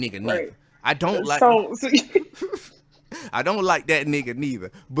like that nigga neither. Right. I don't like. So I don't like that nigga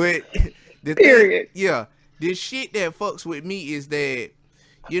neither. But the period. thing, yeah, the shit that fucks with me is that,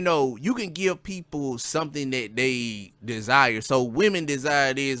 you know, you can give people something that they desire. So women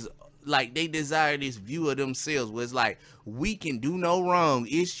desire this, like they desire this view of themselves where it's like, we can do no wrong.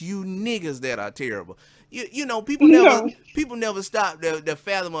 It's you niggas that are terrible. You know, people never stop to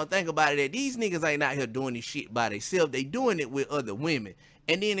fathom or think about it that these niggas ain't out here doing this shit by themselves. They doing it with other women.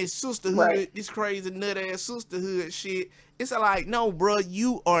 And then it's sisterhood, Right. this crazy nut ass sisterhood shit. It's like, no, bro,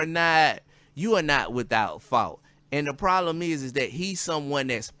 you are not without fault. And the problem is that he's someone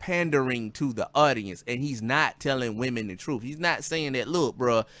that's pandering to the audience, and he's not telling women the truth. He's not saying that, look,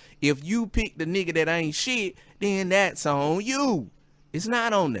 bro, if you pick the nigga that ain't shit, then that's on you. It's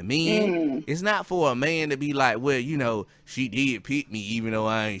not on the man. It's not for a man to be like, well, you know, she did pick me even though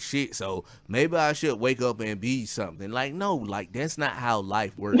I ain't shit, so maybe I should wake up and be something. Like, no, like, that's not how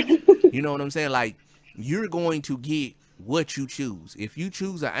life works. You know what I'm saying? Like, you're going to get what you choose. If you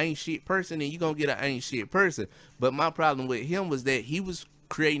choose an ain't shit person, then you're going to get an ain't shit person. But my problem with him was that he was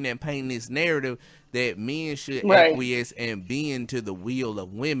creating and painting this narrative that men should Right. acquiesce and bend to the will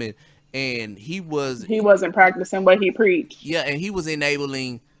of women. And he wasn't practicing what he preached. yeah, and he was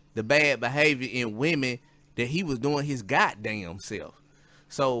enabling the bad behavior in women that he was doing his goddamn self.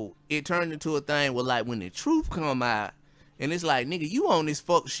 So it turned into a thing where, like, when the truth come out, and it's like, nigga, you on this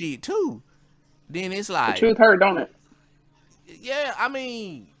fuck shit too. Then it's The like, truth hurt, don't it? yeah, I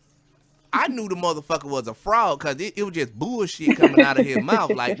mean, I knew the motherfucker was a fraud because it was just bullshit coming out of his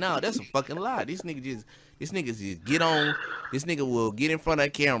mouth. Like, no, that's a fucking lie. This nigga just get on. This nigga will get in front of a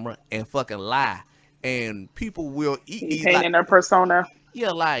camera and fucking lie, and people will eat these. Painting their persona. Yeah,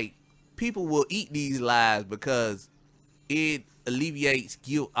 like people will eat these lies because it alleviates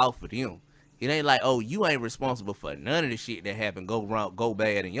guilt off of them. It ain't like, oh, you ain't responsible for none of the shit that happened, go wrong, go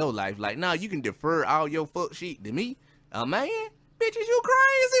bad in your life. Like, nah, you can defer all your fuck shit to me, a man. Bitches, you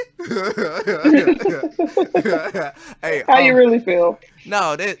crazy? Hey, How you really feel?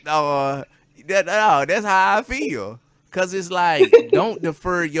 no, that's how I feel. Cause it's like, don't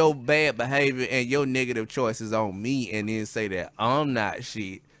defer your bad behavior and your negative choices on me, and then say that I'm not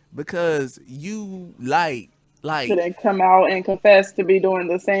shit because you like, Didn't come out and confess to be doing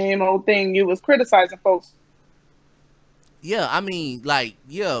the same old thing you was criticizing folks. yeah. I mean, like,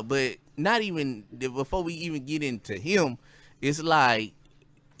 yeah, but not even before we even get into him. It's like,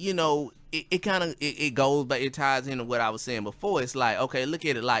 you know, it kind of it goes, but it ties into what I was saying before. It's like, okay, look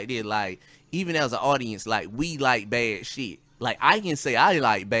at it like this. Like, even as an audience, like, we like bad shit. Like, I can say I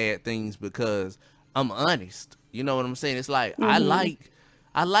like bad things because I'm honest. You know what I'm saying? It's like, I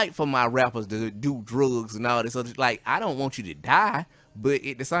like for my rappers to do drugs and all this other. Like, I don't want you to die, but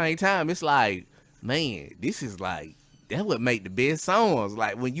at the same time, it's like, man, this is like, that would make the best songs.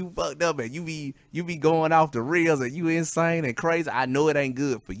 Like, when you fucked up and you be going off the rails and you insane and crazy. I know it ain't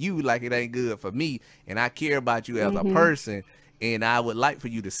good for you like it ain't good for me, and I care about you as a person, and I would like for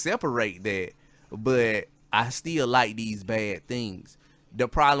you to separate that, but I still like these bad things. The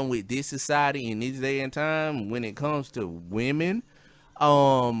problem with this society in this day and time when it comes to women,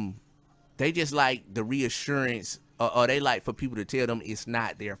 they just like the reassurance, or they like for people to tell them it's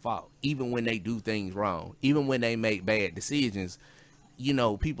not their fault, even when they do things wrong, even when they make bad decisions. You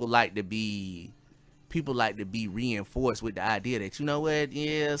know, people like to be reinforced with the idea that, you know what,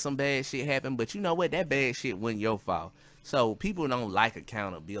 yeah, some bad shit happened, but you know what, that bad shit wasn't your fault. So people don't like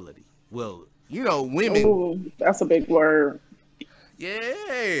accountability. Well, you know, women. Ooh, that's a big word.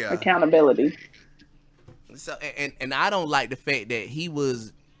 Yeah. Accountability. So and I don't like the fact that he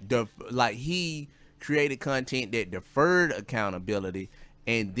was he created content that deferred accountability,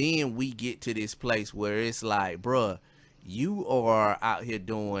 and then we get to this place where it's like, bruh, you are out here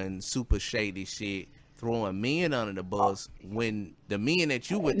doing super shady shit, throwing men under the bus when the men that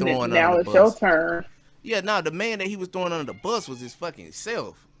you were throwing Now under the it's your bus. turn. Yeah, no, the man that he was throwing under the bus was his fucking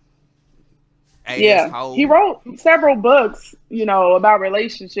self. Yeah, he Asshole. wrote several books, about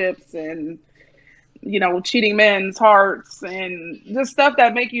relationships and cheating men's hearts and just stuff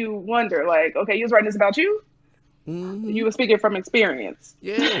that make you wonder. Like, okay, you was writing this about you. Mm-hmm. You were speaking from experience.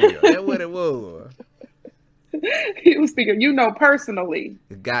 Yeah, that's what it was. He was speaking, personally.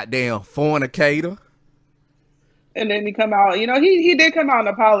 The goddamn fornicator. And then he come out, he did come out and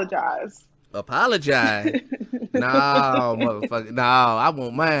apologize. Apologize. No, motherfucker. No, I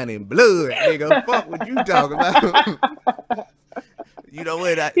want mine in blood, nigga. Fuck what you talking about. You know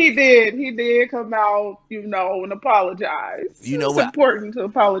what? He did come out, and apologize. You know it's what? important to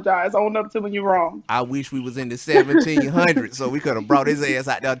apologize. Own up to when you're wrong. I wish we was in the 1700s so we could have brought his ass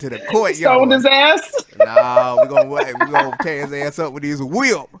out there to the courtyard. Stoned his ass. No, we gonna tear his ass up with his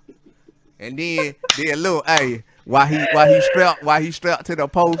whip, and then look, hey, while he strapped to the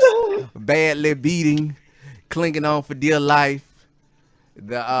post, badly beating, clinging on for dear life.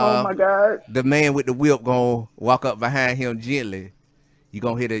 Oh my God! The man with the whip gonna walk up behind him gently. You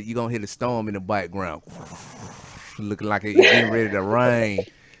gonna hear the storm in the background, looking like it's getting ready to rain.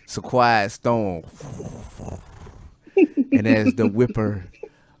 It's a quiet storm, and as the whipper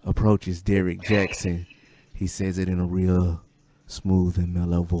approaches Derek Jackson, he says it in a real smooth and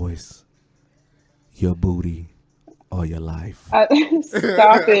mellow voice. Your booty or your life. Stop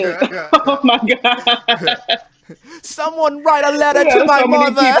it! Oh my God! Someone write a letter to my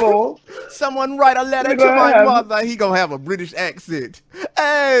mother. Someone write a letter to my mother. He gonna have a British accent.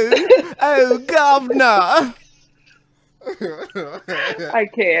 Oh, governor. I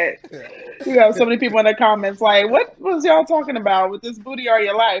can't. You have so many people in the comments like, what was y'all talking about with this booty or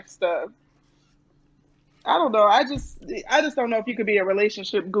your life stuff? I don't know. I just don't know if you could be a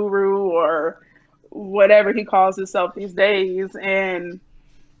relationship guru or whatever he calls himself these days and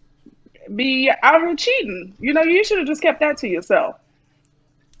be out here cheating. You should have just kept that to yourself.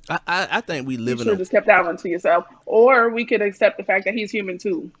 I think we live You should have just kept that one to yourself. Or we could accept the fact that he's human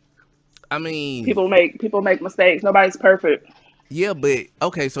too. I mean, people make mistakes. Nobody's perfect. Yeah, but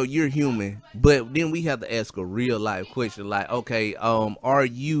okay, so you're human, but then we have to ask a real life question, like, okay, are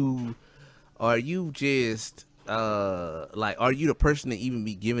you just are you the person to even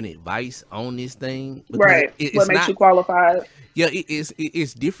be giving advice on this thing? Because right. What makes you qualified? Yeah,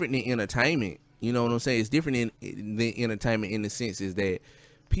 it's different than entertainment. You know what I'm saying? It's different than entertainment in the sense is that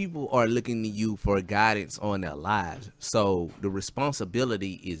people are looking to you for guidance on their lives. So the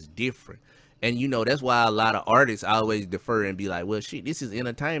responsibility is different. And that's why a lot of artists always defer and be like, well, shit, this is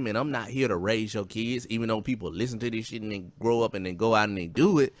entertainment. I'm not here to raise your kids, even though people listen to this shit and then grow up and then go out and they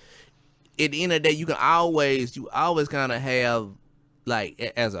do it. At the end of the day, you always kind of have,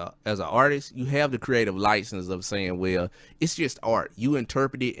 like, as an artist, you have the creative license of saying, well, it's just art. You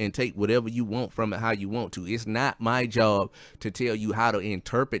interpret it and take whatever you want from it how you want to. It's not my job to tell you how to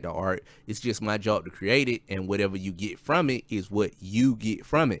interpret the art. It's just my job to create it, and whatever you get from it is what you get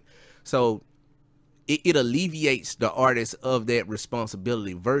from it. So it alleviates the artist of that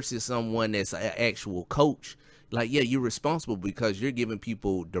responsibility versus someone that's an actual coach. Like, yeah, you're responsible because you're giving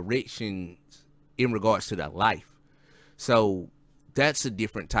people directions in regards to their life. So that's a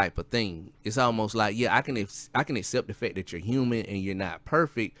different type of thing. It's almost like, yeah, I can accept the fact that you're human and you're not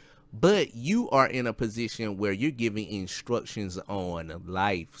perfect, but you are in a position where you're giving instructions on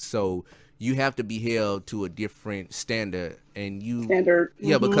life. So you have to be held to a different standard, and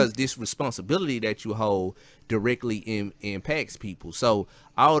yeah, because this responsibility that you hold directly impacts people. So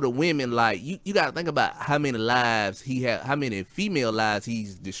all the women, like, you got to think about how many lives how many female lives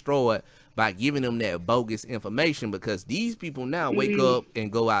he's destroyed by giving them that bogus information, because these people now wake up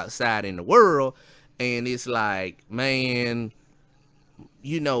and go outside in the world, and it's like, man,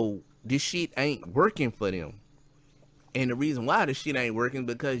 this shit ain't working for them. And the reason why this shit ain't working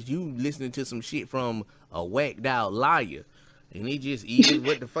because you listening to some shit from a whacked out liar, and it just is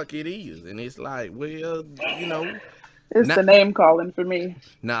what the fuck it is. And it's like, well, it's the name calling for me.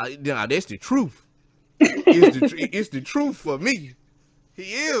 Nah, that's the truth. It's the truth for me. He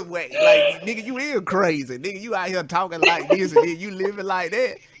is whack. Like, nigga, you is crazy. Nigga, you out here talking like this and then you living like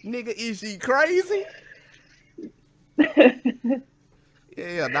that. Nigga, is she crazy?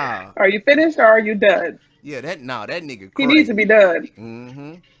 Yeah, nah. Are you finished or are you done? Yeah, that nigga crazy. He needs to be done.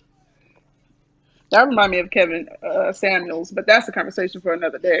 Mm-hmm. That remind me of Kevin Samuels, but that's a conversation for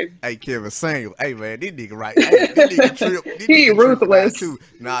another day. Hey, Kevin Samuel. Hey, man, this nigga right. Hey, this nigga trip. This He nigga tripping out ruthless. too.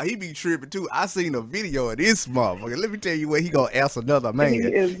 Nah, he be tripping too. I seen a video of this motherfucker. Let me tell you what he gonna ask another man. He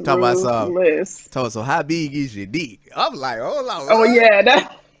is Talking about some. ruthless. So how big is your dick? I'm like, hold on. Oh yeah,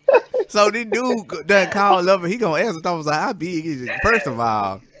 that. So this dude done call up and he gonna answer. I was like, how big is it? First of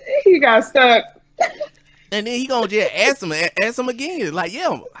all, He got stuck. and then he gonna just ask him again. Like,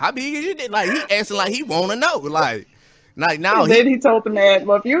 yeah, how big is your dick? Like he asking like he wanna know. Like now And then he told the man,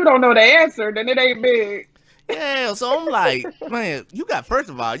 "Well, if you don't know the answer, then it ain't big." yeah. So I'm like, man, first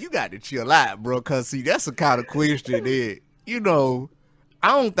of all, you got to chill out, bro. Cause see, that's the kind of question that I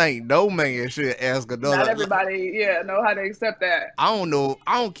don't think no man should ask another. Not everybody, know how to accept that. I don't know.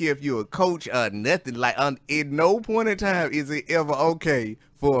 I don't care if you're a coach or nothing. Like, at no point in time is it ever okay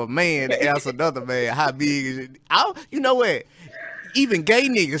for a man to ask another man how big is it. You know what? Even gay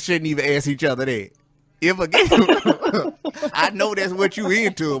niggas shouldn't even ask each other that. If a gay, I know that's what you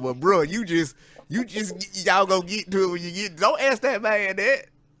into, but bro, you just y'all gonna get to it when you get. Don't ask that man that.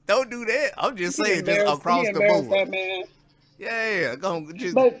 Don't do that. I'm just saying, just across the board. That man. Yeah,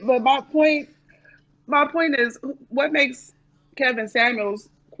 just. But my point is, what makes Kevin Samuels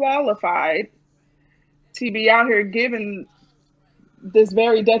qualified to be out here giving this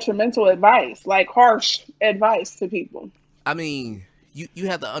very detrimental advice, like harsh advice to people? I mean, you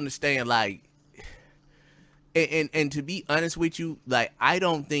have to understand, like, and to be honest with you, like, I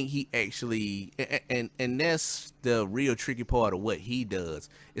don't think he actually, and that's the real tricky part of what he does.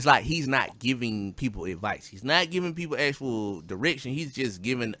 It's like he's not giving people advice. He's not giving people actual direction. He's just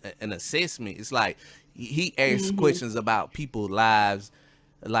giving an assessment. It's like he asks questions about people's lives,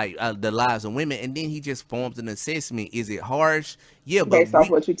 like the lives of women, and then he just forms an assessment. Is it harsh? Yeah, but based off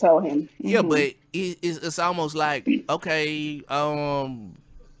what you tell him. Yeah, but it's almost like, okay,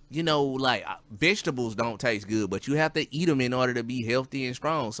 like vegetables don't taste good, but you have to eat them in order to be healthy and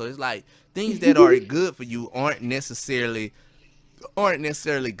strong. So it's like things that are good for you aren't necessarily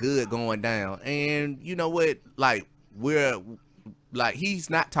good going down. And you know what? Like he's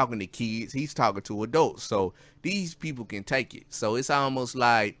not talking to kids, he's talking to adults. So these people can take it. So it's almost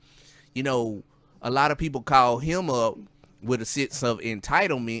like, a lot of people call him up with a sense of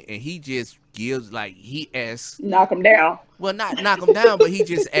entitlement, and he just gives, like, he asks, knock him down. Well, not knock him down, but he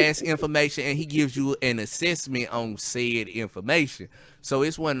just asks information and he gives you an assessment on said information. So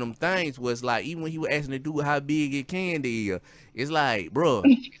it's one of them things where it's like, even when he was asking the dude how big it can be, it's like, bro,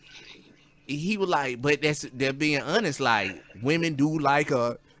 he was like, but they're being honest. Like, women do like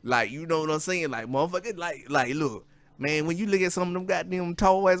you know what I'm saying? Like, motherfucker, like, look, man, when you look at some of them goddamn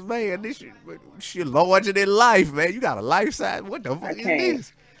toys, man, this shit larger than life, man. You got a life size. What the fuck is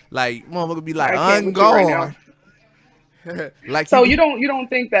this? Like, motherfucker be like, unguard. Like, so you don't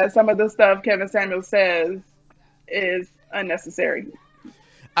think that some of the stuff Kevin Samuels says is unnecessary?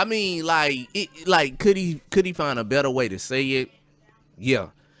 I mean, like, could he find a better way to say it? Yeah.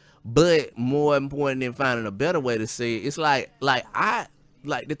 But more important than finding a better way to say it, it's like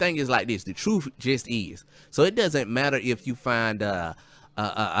the thing is like this: the truth just is. So it doesn't matter if you find a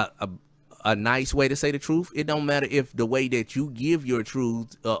nice way to say the truth. It don't matter if the way that you give your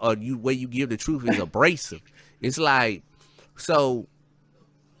truth or way you give the truth is abrasive. It's like, so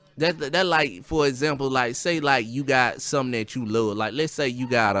that like, for example, like, say like you got something that you love. Like, let's say you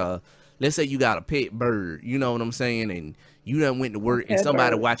got a pet bird. You know what I'm saying? And you done went to work and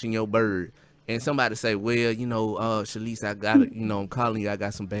somebody watching your bird. And somebody say, well, Shelise, I got it. I'm calling you. I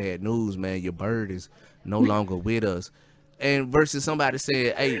got some bad news, man. Your bird is no longer with us. And versus somebody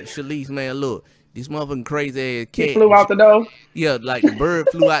said, hey, Shelise, man, look, this motherfucking crazy ass cat. He flew out the door. Yeah, like the bird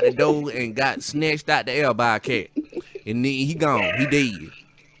flew out the door and got snatched out the air by a cat. And then he gone. He dead.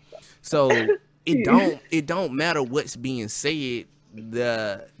 So it don't matter what's being said.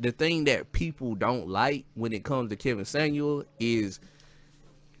 The thing that people don't like when it comes to Kevin Samuel is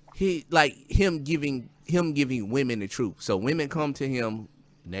him giving women the truth. So women come to him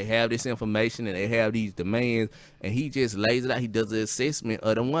and they have this information and they have these demands, and he just lays it out. He does an assessment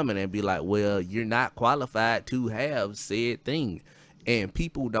of the woman and be like, well, you're not qualified to have said thing. And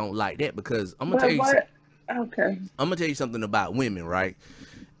people don't like that, because I'm gonna tell you something about women, right?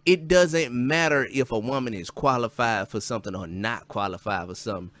 It doesn't matter if a woman is qualified for something or not qualified for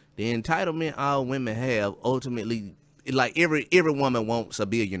something. The entitlement all women have, ultimately, like, every woman wants a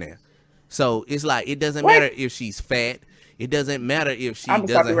billionaire. So it's like, it doesn't matter if she's fat. It doesn't matter if she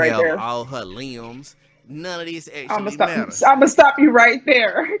doesn't have all her limbs. None of this actually matters. I'm gonna stop you right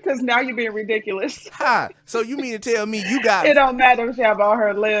there, because now you're being ridiculous. So you mean to tell me you got... It don't matter if she have all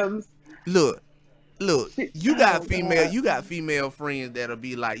her limbs. Look, look, Oh you got God. female friends that'll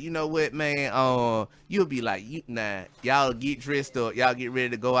be like, you know what, man? You'll be like, y'all get dressed up, y'all get ready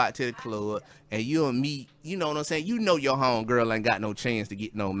to go out to the club, and you'll meet. You know what I'm saying? You know your homegirl ain't got no chance to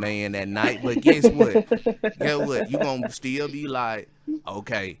get no man that night, but guess what? Guess what? You gonna still be like,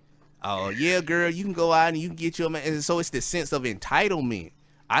 okay, yeah, girl, you can go out and you can get your man. And so it's the sense of entitlement.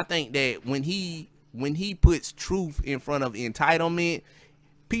 I think that when he puts truth in front of entitlement,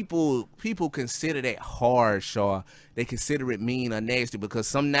 people consider that harsh, or they consider it mean or nasty, because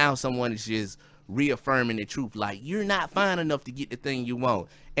someone is just reaffirming the truth, like you're not fine enough to get the thing you want.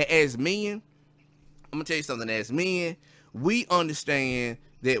 And as men, I'm gonna tell you something. As men, we understand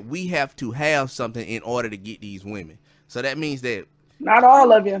that we have to have something in order to get these women. So that means that, Not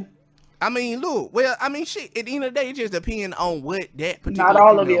all of you. I mean, look, well, I mean, shit, at the end of the day, it just depends on what that Not particular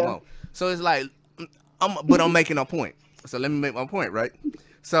all of female you. wants. So it's like, I'm making a point. So let me make my point, right?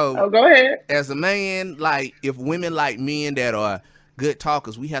 So Oh, go ahead. as a man, like, if women like men that are good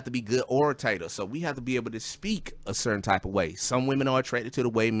talkers, we have to be good orators. So we have to be able to speak a certain type of way. Some women are attracted to the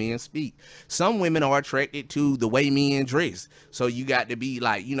way men speak. Some women are attracted to the way men dress. So you got to be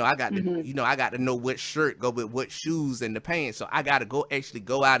like, I got to, I got to know what shirt go with what shoes and the pants. So I got to go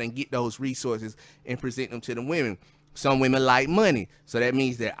out and get those resources and present them to the women. Some women like money. So that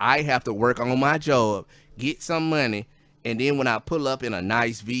means that I have to work on my job, get some money, and then when I pull up in a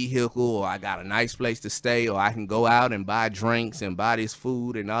nice vehicle, or I got a nice place to stay, or I can go out and buy drinks and buy this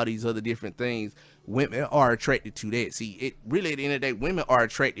food and all these other different things, women are attracted to that. See, it really, at the end of the day, women are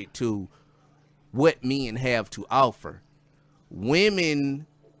attracted to what men have to offer. Women,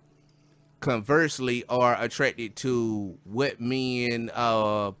 conversely, are attracted to what men,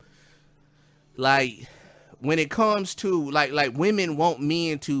 like, when it comes to like women want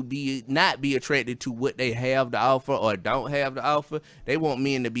men to not be attracted to what they have to offer or don't have to offer. They want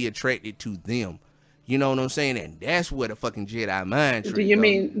men to be attracted to them. You know what I'm saying? And that's where the fucking Jedi mind Do trick you goes.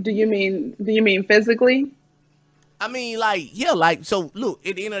 mean do you mean do you mean physically? I mean, like, yeah, like, so look,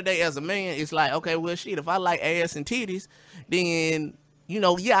 at the end of the day, as a man, it's like, okay, well, shit, if I like ass and titties, then,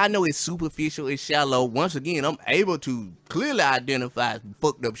 yeah, I know it's superficial, it's shallow. Once again, I'm able to clearly identify some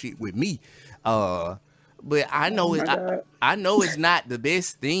fucked up shit with me. But I Oh know my God. I know it's not the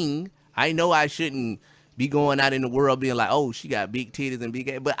best thing. I know I shouldn't be going out in the world being like, oh, she got big titties and big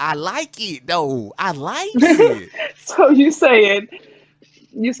ass. But I like it though. I like it. So you saying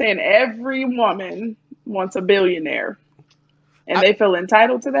every woman wants a billionaire and I, they feel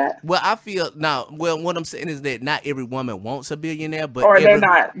entitled to that? well, I feel now. Well, what I'm saying is that not every woman wants a billionaire, but Or they're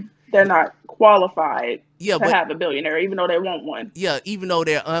not qualified yeah, to but have a billionaire even though they want one. yeah, even though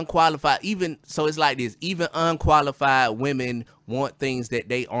they're unqualified, even so, it's like this. Even unqualified women want things that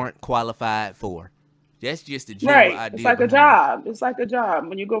they aren't qualified for. That's just the general Right. It's idea like a behind it. job. It's like a job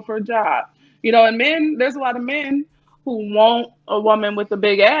when you go for a job. And men, there's a lot of men who want a woman with a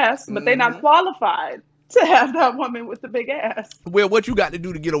big ass, but they're not Hmm. qualified to have that woman with the big ass. Well, what you got to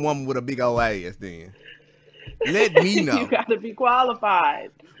do to get a woman with a big old ass then? Let me You know. got to be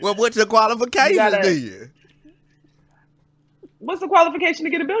qualified. Well, what's your You qualifications gotta. then? What's the qualification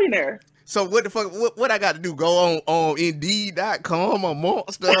to get a billionaire? So what the fuck? What I got to do? Go on Indeed.com or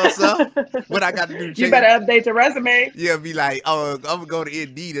Monster or something? What I got to do to You change? better update your resume. Yeah, be like, oh, I'm gonna go to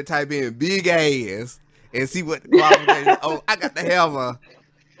Indeed and type in big ass and see what the qualifications. Oh, I got to have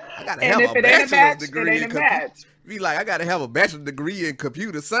And if a it ain't a bachelor's match, it degree ain't in a computer. match. Be like, I got to have a bachelor's degree in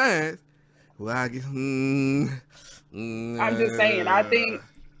computer science. Well, I guess. I'm just saying. I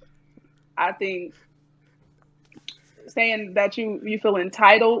think saying that you feel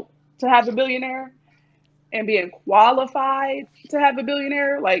entitled to have a billionaire and being qualified to have a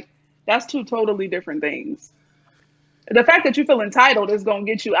billionaire, like that's two totally different things. The fact that you feel entitled is going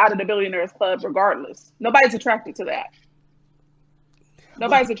to get you out of the billionaires club regardless. Nobody's attracted to that. Well,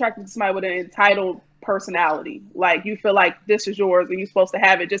 Nobody's attracted to somebody with an entitled personality. Like you feel like this is yours and you're supposed to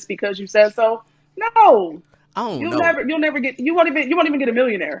have it just because you said so. No, I don't you'll know. never, you'll never get. You won't even get a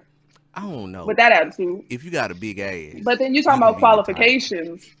millionaire I don't with know. that attitude. If you got a big ass, But then you're you talking can about be entitled.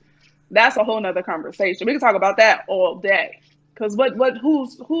 qualifications. That's a whole nother conversation. We can talk about that all day. Because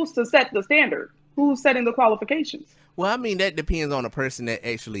who's to set the standard? Who's setting the qualifications? Well, I mean that depends on the person that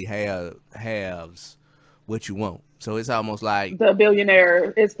actually has what you want. So it's almost like, It's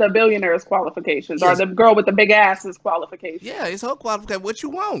the billionaire's qualifications, or yes, the girl with the big ass's qualifications. yeah, it's her qualification. What you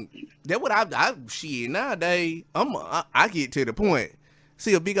want? That what I shit nowadays. I get to the point.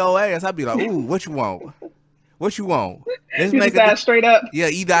 See a big old ass, I be like, ooh, what you want? What you want? Let's You make just it. ask straight up. Yeah,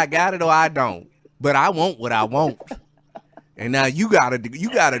 either I got it or I don't. But I want what I want. And now you gotta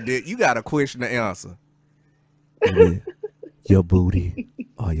question the answer. Your booty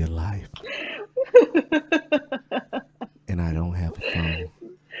or your life? And I don't have a phone.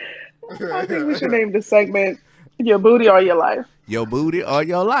 I think we should name the segment "Your Booty or Your Life." Your booty or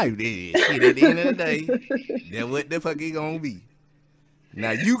your life, then. Shit, at the end of the day, then what the fuck it gonna be?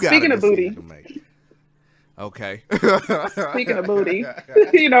 Now you got a Speaking of decision booty, to make. Okay. speaking of booty,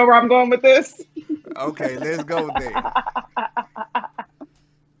 you know where I'm going with this. Okay, let's go there.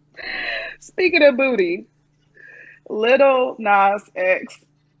 Speaking of booty, Lil Nas X.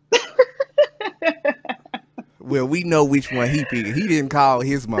 Well, we know which one he picked. He didn't call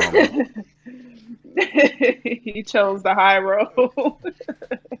his mama. He chose the high road.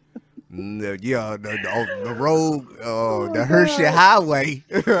 Yeah, the road, the Hershey Highway.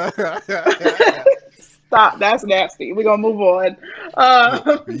 Stop. That's nasty. We're gonna move on.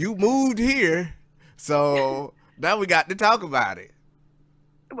 You moved here, so now we got to talk about it.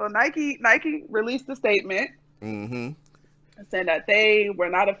 Well, Nike released a statement Mm-hmm. saying that they were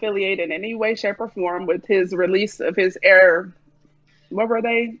not affiliated in any way, shape, or form with his release of his Air. What were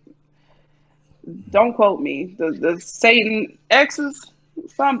they? Don't quote me. The Satan X's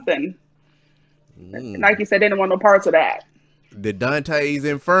something. Nike said they didn't want no parts of that. The Dante's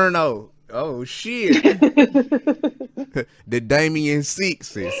Inferno. Oh shit. The Damien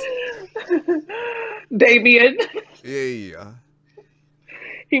Sixes. Damien. Yeah.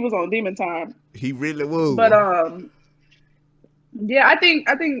 He was on Demon Time. He really was. But yeah, I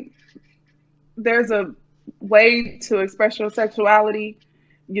think there's a way to express your sexuality,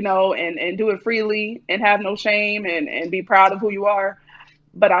 you know, and do it freely and have no shame and be proud of who you are.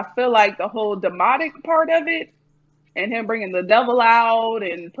 But I feel like the whole demonic part of it and him bringing the devil out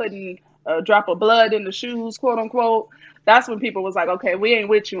and putting a drop of blood in the shoes, quote unquote, that's when people was like, okay, we ain't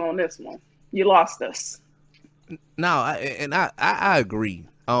with you on this one. You lost us. No, I agree.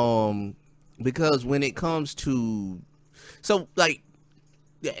 Because when it comes to, so like,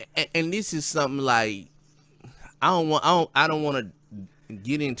 and this is something like, I don't want to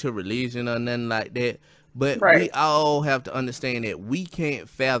get into religion or nothing like that, but Right. we all have to understand that we can't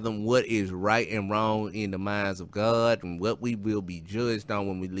fathom what is right and wrong in the minds of God and what we will be judged on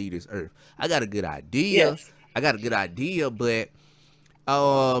when we leave this earth. I got a good idea. Yes. But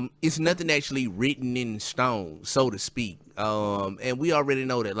it's nothing actually written in stone, so to speak. And we already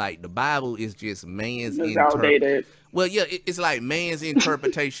know that like the Bible is just man's It's outdated. Well, yeah, it's like man's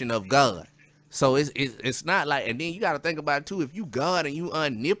interpretation of God. So it's not like, and then you got to think about it too. If you God and you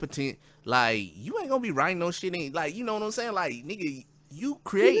omnipotent, like you ain't gonna be writing no shit in, like, you know what I'm saying? Like, nigga, you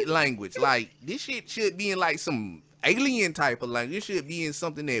create language. Like this shit should be in like some alien type of language. It should be in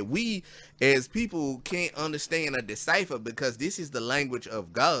something that we as people can't understand or decipher, because this is the language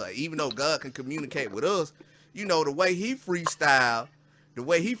of God. Even though God can communicate with us, you know, the way he freestyle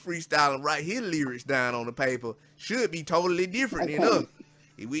and write his lyrics down on the paper should be totally different than us.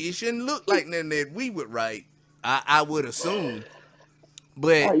 It shouldn't look like nothing that we would write, I would assume.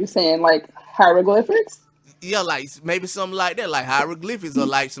 But Are you saying like hieroglyphics? yeah, like maybe something like that, like hieroglyphics or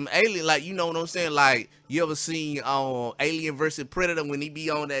like some alien, like, you know what I'm saying? Like, you ever seen Alien versus Predator when he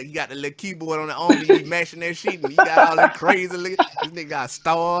be on that? You got the little keyboard on the arm, and you be mashing that shit, and you got all that crazy. This nigga got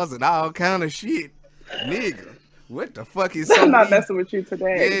stars and all kind of shit, nigga. What the fuck is? I'm not messing with you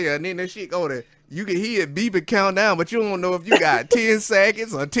today. Yeah, and then that shit go there. You can hear it beep and count down, but you don't know if you got 10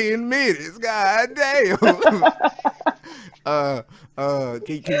 seconds or 10 minutes. God damn.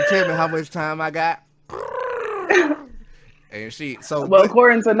 Can you tell me how much time I got? And shit. So well,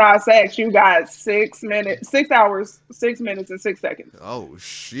 according to Nas X, you got 6 hours, 6 minutes, and 6 seconds. Oh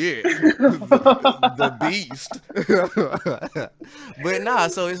shit, the beast. But nah,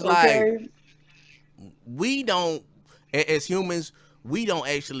 so it's Okay. like we don't, as humans, we don't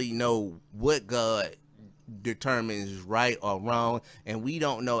actually know what God determines right or wrong, and we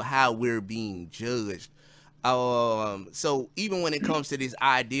don't know how we're being judged. So even when it comes to this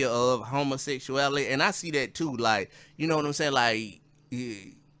idea of homosexuality, and I see that too, like, you know what I'm saying, like,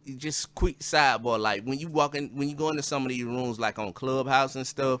 just quick sidebar, like when you go into some of these rooms, like on Clubhouse and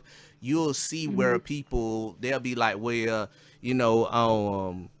stuff, you'll see where people, they'll be like, well, you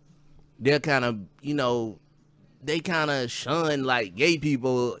know, they're kind of, you know, they kind of shun like gay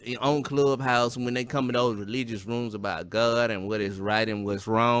people on Clubhouse when they come in those religious rooms about God and what is right and what's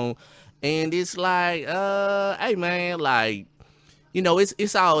wrong. And it's like, hey man, like, you know,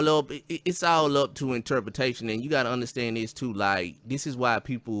 it's all up to interpretation, and you got to understand this too. Like, this is why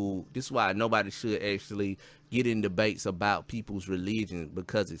nobody should actually get in debates about people's religion,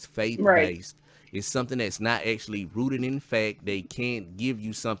 because it's faith based. Right. It's something that's not actually rooted in fact. They can't give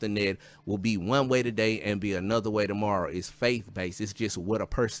you something that will be one way today and be another way tomorrow. It's faith-based. It's just what a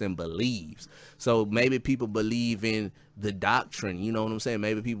person believes. So maybe people believe in the doctrine, you know what I'm saying?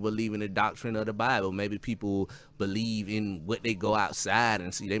 Maybe people believe in the doctrine of the Bible. Maybe people believe in what they go outside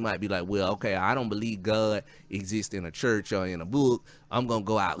and see. They might be like, well, okay, I don't believe God exists in a church or in a book. I'm going to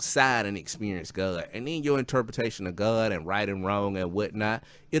go outside and experience God. And then your interpretation of God and right and wrong and whatnot,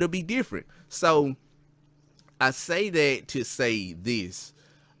 it'll be different. So I say that to say this.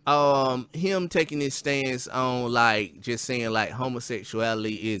 Him taking his stance on like just saying like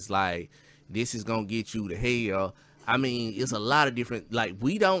homosexuality is like, this is going to get you to hell. I mean, it's a lot of different, like,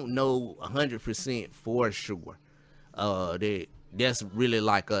 we don't know 100% for sure that's really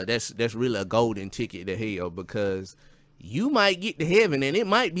like that's really a golden ticket to hell, because you might get to heaven and it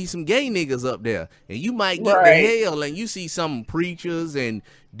might be some gay niggas up there, and you might get to hell and you see some preachers and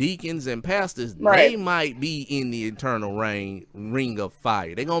deacons and pastors, they might be in the eternal ring of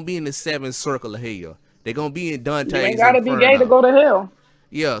fire. They're gonna be in the seventh circle of hell. They're gonna be in Dante's Inferno. You ain't gotta be gay to go to hell.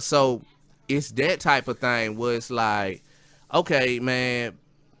 Yeah, so it's that type of thing where it's like, okay, man,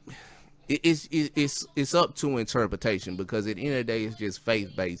 it's up to interpretation, because at the end of the day, it's just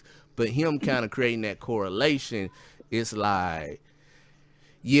faith based. But him kind of creating that correlation, it's like,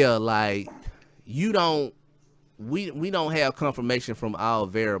 yeah, like we don't have confirmation from all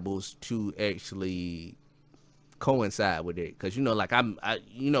variables to actually coincide with it. Because, you know, like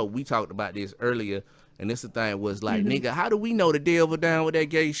we talked about this earlier, and this the thing was like, nigga, how do we know the devil down with that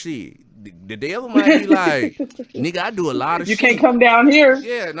gay shit? The devil might be like, nigga, I do a lot of shit. You can't come down here.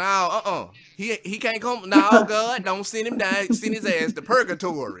 Yeah, no, he can't come. No, God, don't send him down. Send his ass to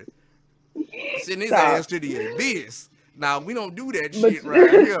purgatory. Send his ass to the abyss. Now, we don't do that shit right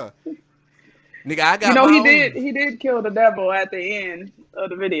here. Nigga, I got you know, my he did kill the devil at the end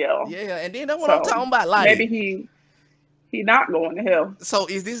of the video. Yeah, and then that's what I'm talking about. Like, maybe he not going to hell. So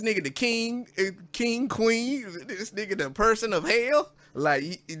is this nigga the king, queen? Is this nigga the person of hell? Like,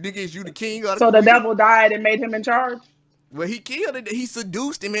 nigga, is you the king or the queen? The devil died and made him in charge? Well, he killed it. He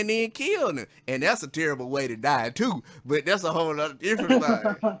seduced him and then killed him. And that's a terrible way to die, too. But that's a whole other different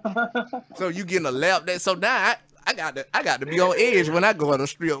thing. So you getting a lap dance. So now I got to be on edge when I go to a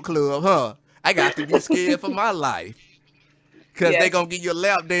strip club, huh? I got to be scared for my life. Because they going to give you a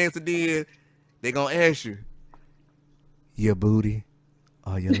lap dance and then they going to ask you, your booty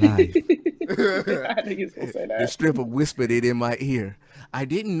or your life? I think he's gonna say that. The stripper whispered it in my ear. I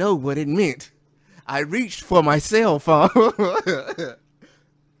didn't know what it meant. I reached for my cell phone. The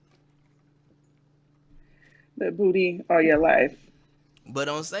booty or your life. But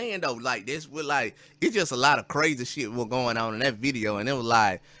I'm saying though, like this was like, it's just a lot of crazy shit was going on in that video, and it was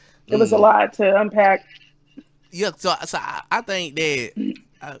like, it was a lot to unpack. Yeah, so I think that.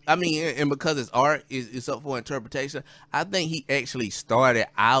 I mean, and because it's art, it's up for interpretation. I think he actually started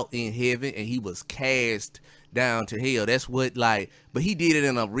out in heaven and he was cast down to hell. That's what, like, but he did it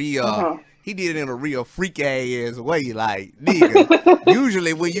in a real, he did it in a real freak ass way. Like, nigga,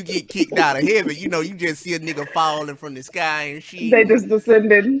 usually when you get kicked out of heaven, you know, you just see a nigga falling from the sky and shit. They just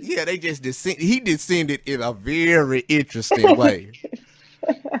descended. Yeah, they just descended. He descended in a very interesting way.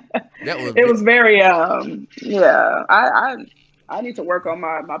 It was very, yeah. I need to work on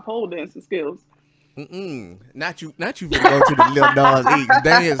my pole dancing skills. Not you gonna go to the Lil Nas X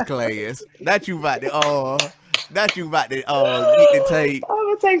dance class. Not you about to get the tape. I'm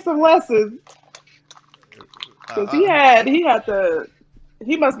gonna take some lessons. Cause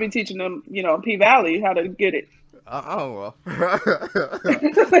he must be teaching them, you know, P Valley how to get it. Oh,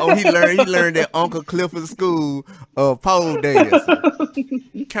 he learned at Uncle Clifford's school of pole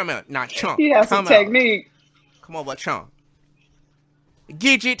dancing. Come out, now chunk. He has some technique. Come on, chunk.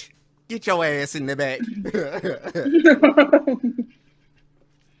 Get your ass in the back.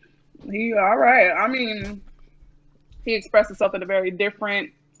 He all right. I mean, he expressed himself in a very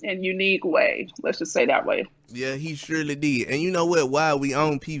different and unique way. Let's just say that way. Yeah, he surely did. And you know what? While we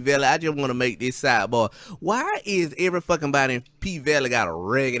own P Valley, I just want to make this sidebar. Why is every fucking body in P Valley got a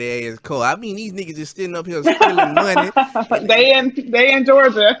ragged ass car? I mean, these niggas just sitting up here stealing money. They in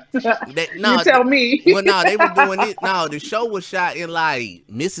Georgia. You tell me. Well, no, they were doing it. No, the show was shot in like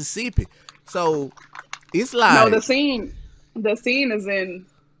Mississippi, so it's like no. The scene is in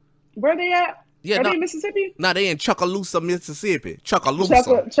where they at? Yeah, Are they in Mississippi? No, they in Chucalissa, Mississippi.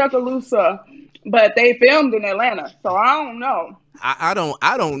 Chucalissa. But they filmed in Atlanta, so I don't know. I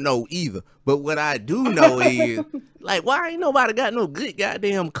don't know either. But what I do know is, like, why ain't nobody got no good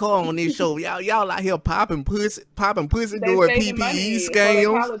goddamn car on this show? Y'all out here popping pussy doing PPE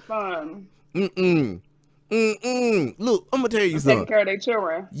scams. Look, I'm gonna tell you I'm taking something. care of their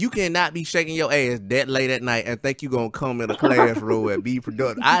children. You cannot be shaking your ass that late at night and think you gonna come in a classroom and be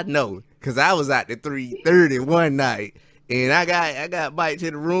productive. I know, cause I was out at 3:30 one night, and I got bites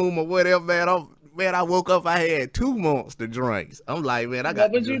in the room or whatever, man. I woke up, I had 2 Monster drinks. I'm like, man, I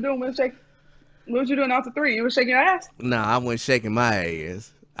got. What was you doing when shake? What was you doing after 3? You were shaking your ass? Nah, I wasn't shaking my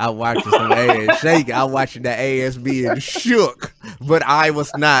ass. I watching some ass shaking. I watching the ass being shook, but I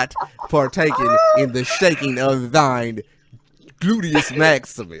was not partaking in the shaking of thine gluteus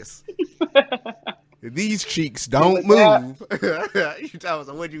maximus. These cheeks don't move. You talking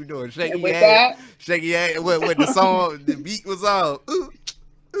about what you doing? Shaking your ass, shaking your ass. What the song, the beat was on.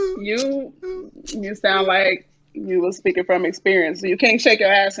 You sound like you were speaking from experience. So you can't shake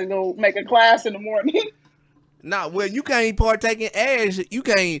your ass and go make a class in the morning. Nah, well, you can't partake in ass. You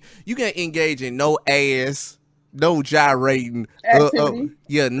can't engage in no ass, no gyrating.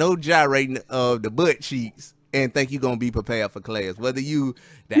 No gyrating of the butt cheeks and think you're gonna be prepared for class. Whether you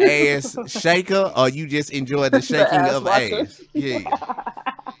the ass shaker or you just enjoy the shaking of ass. Yeah.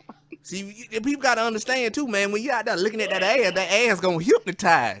 See, people gotta understand too, man. When you out there looking at that ass gonna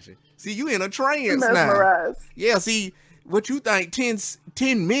hypnotize you. See, you in a trance now. Yeah, see, what you think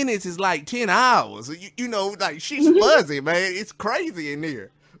 10 minutes is like 10 hours. You know, like she's fuzzy, man. It's crazy in there.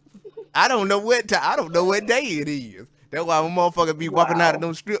 I don't know what day it is. That's why motherfuckers be walking out of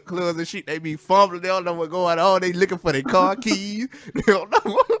them strip clubs and shit. They be fumbling. They don't know what's going on. They looking for their car keys. They don't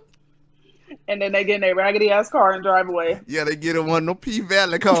know. And then they get in their raggedy ass car and drive away. Yeah, they get in one of them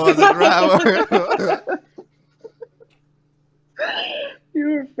P-Valley cars and drive away.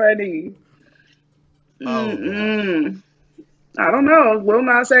 You're funny. I don't know. Lil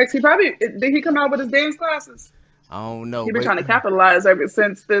Nas X, did he come out with his dance classes? I don't know. He's been trying to capitalize ever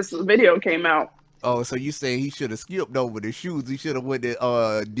since this video came out. Oh, so you saying he should have skipped over the shoes? He should have went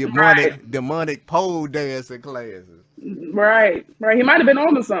to demonic pole dancing classes. Right. He might have been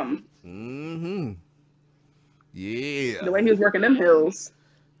on to something. Yeah. The way he was working them hills.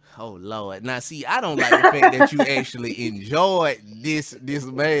 Oh Lord! Now see, I don't like the fact that you actually enjoyed this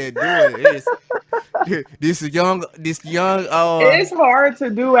man doing this. This young. It's hard to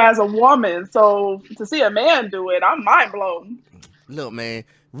do as a woman, so to see a man do it, I'm mind blown. Look, man,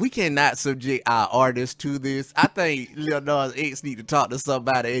 we cannot subject our artists to this. I think Lil Nas X need to talk to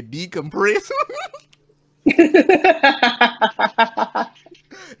somebody and decompress. You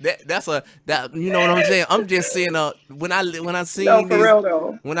know what I'm saying? I'm just saying when I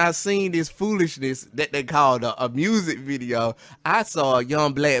seen this foolishness that they called a music video, I saw a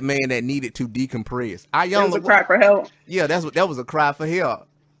young black man that needed to decompress. It was a cry for help. Yeah, that was a cry for help.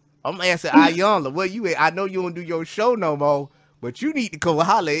 I'm asking Ayala, where you at? I know you don't do your show no more, but you need to go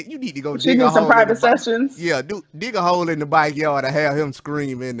holler. You need to go dig a hole. Some private sessions. Yeah, dig a hole in the backyard and have him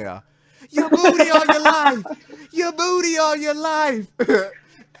scream in there. Your booty on your life. Your booty on your life.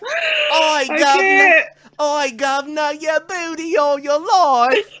 Oi, governor, your booty on your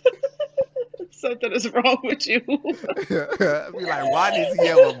life. Something is wrong with you. I'd be like, why does he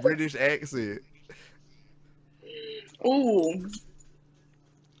have a British accent? Ooh.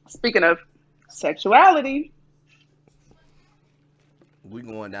 Speaking of sexuality. We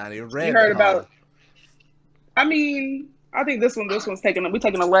going down here. You heard about, I mean, I think we're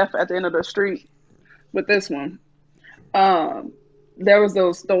taking a left at the end of the street with this one. There was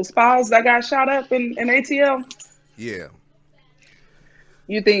those spas that got shot up in ATL. Yeah.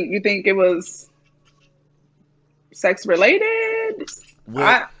 You think it was sex related?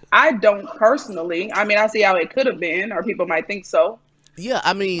 Well, I don't personally. I mean, I see how it could have been, or people might think so. Yeah,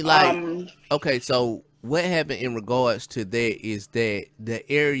 I mean, like, okay, so what happened in regards to that is that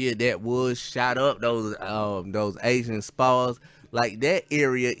the area that was shot up, those Asian spas, like that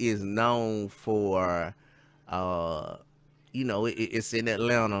area is known for, it's in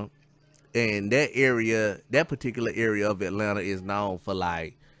Atlanta, and that particular area of Atlanta is known for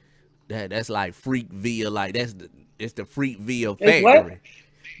like that's like Freakville, like it's the Freakville factory.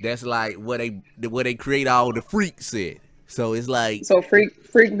 That's like where they create all the freaks at. So it's like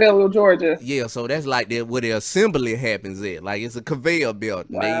Freakville, Georgia. Yeah, so that's like where the assembly happens at. Like it's a conveyor belt.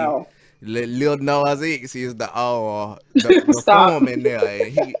 Wow. Lil Nas X is the foreman there.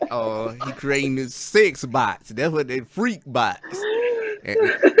 And he creating the sex bots. That's what they freak bots.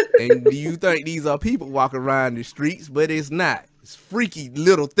 And do you think these are people walking around the streets? But it's not. It's freaky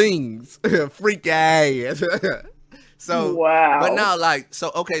little things. Freaky ass. So wow. But now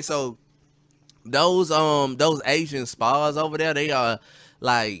so those Asian spas over there, they are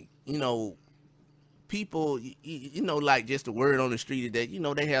like, people, you know, like just the word on the street is that, you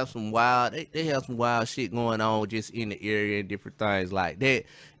know, they have some wild, they have some wild shit going on just in the area and different things like that.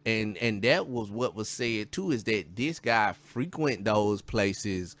 And that was what was said too, is that this guy frequent those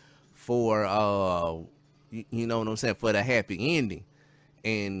places for, you know what I'm saying, for the happy ending.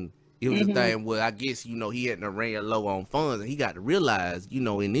 And it was a Hmm. thing where I guess, you know, he hadn't ran low on funds, and he got to realize, you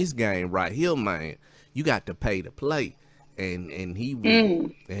know, in this game right here, man, you got to pay to play. And he was,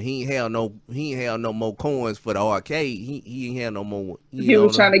 Mm. and he ain't had no more coins for the arcade. He ain't had no more, you He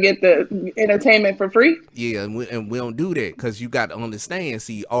was know. trying to get the entertainment for free. Yeah, and we don't do that, because you got to understand.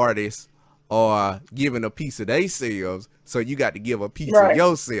 See, artists are giving a piece of themselves, so you got to give a piece of Right.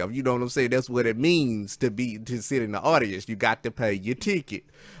 yourself. You know what I'm saying? That's what it means to sit in the audience. You got to pay your ticket.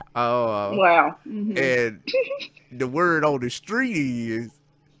 Uh, Wow. Hmm. and the word on the street is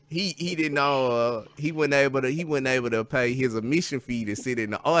he didn't know, he wasn't able to pay his admission fee to sit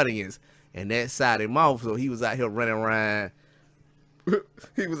in the audience, and that side him off. So he was out here running around.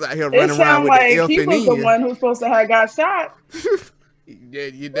 He was out here It running around sounds with the like F he and was the N. one who's supposed to have got shot. Yeah,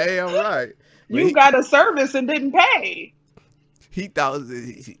 you damn right. But You got a service and didn't pay. he thought,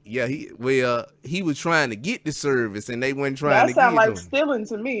 yeah, he was trying to get the service, and they weren't trying That to sounds get like them. stealing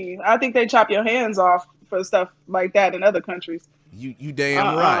to me. I think they chop your hands off for stuff like that in other countries. You damn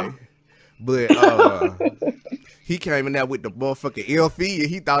Uh right. But he came in there with the motherfucking LP, and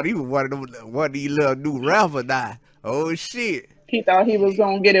he thought he was one of these little new rappers. Now, oh shit, He thought he was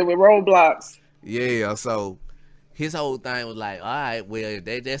gonna get it with roadblocks. yeah. So his whole thing was like, all right, well,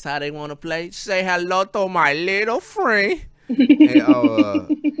 if that's how they want to play, say hello to my little friend.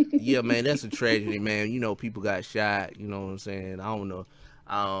 And yeah, man, that's a tragedy, man. You know, people got shot. You know what I'm saying? I don't know.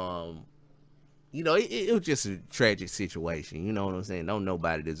 Um, you know, it was just a tragic situation. You know what I'm saying? Don't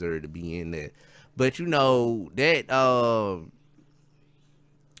nobody deserve to be in that. But you know that.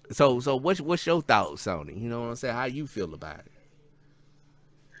 So what's your thoughts on it? You know what I'm saying? How you feel about it?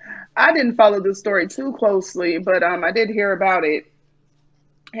 I didn't follow the story too closely, but I did hear about it,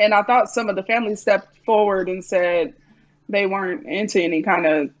 and I thought some of the family stepped forward and said they weren't into any kind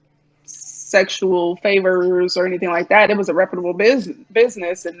of sexual favors or anything like that. It was a reputable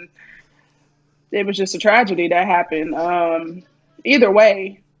business, and it was just a tragedy that happened. Either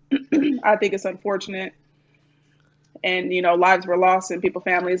way, I think it's unfortunate, and lives were lost, and people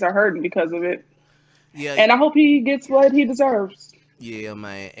families are hurting because of it. Yeah, And I hope he gets what he deserves. yeah,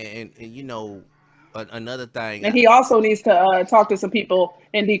 man. And you know, another thing. And he also needs to talk to some people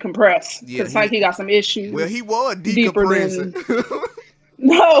and decompress Yeah, because it's like he got some well, issues he was deeper decompressing. than.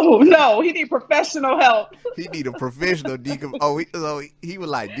 No, he need professional help. He need a professional decom. Oh, he was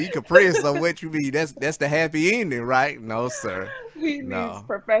like decompress. So what you mean? That's the happy ending, right? No, sir. He needs No,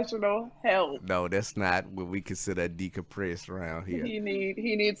 professional help. no, that's not what we consider decompress around here. He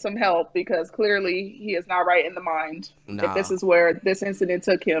needs some help because clearly he is not right in the mind. If this No, is where this incident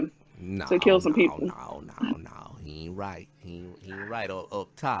took him to no, kill some no, people. no, no, no. He ain't right. He ain't right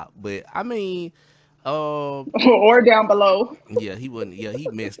up top. But I mean, uh, Or down below. yeah, he wasn't. Yeah, he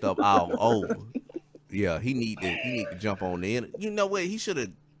messed up all over. Yeah, he need to jump on there. You know what? He should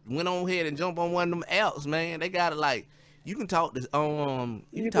have went on ahead and jump on one of them apps, man. They gotta like, you can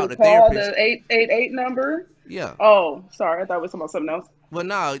You talk could to call therapists. the 888 number. Yeah. Oh, sorry, I thought it was about something else. Well,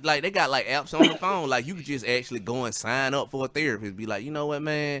 no, like they got like apps on the phone. Like you could just actually go and sign up for a therapist. Be like, you know what,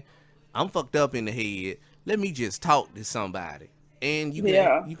 man, I'm fucked up in the head. Let me just talk to somebody. And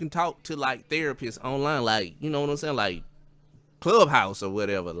Yeah. you can talk to like therapists online, like, you know what I'm saying, like Clubhouse or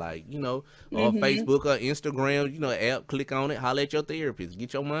whatever, like, or Hmm. Facebook or Instagram, app. Click on it, holler at your therapist,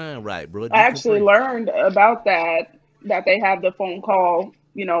 get your mind right, bro. I actually Decompress. learned about that they have the phone call,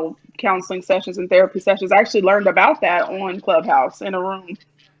 counseling sessions and therapy sessions. I actually learned about that on Clubhouse in a room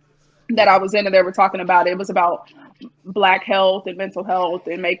that Yeah, I was in, and they were talking about it. It was about Black health and mental health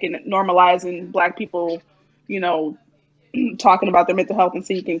and making normalizing Black people, you know, talking about their mental health and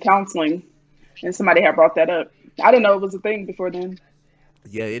seeking counseling. And somebody had brought that up. I didn't know it was a thing before then,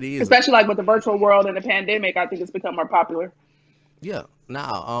 yeah, it is. especially like with the virtual world and the pandemic. I think it's become more popular. Yeah,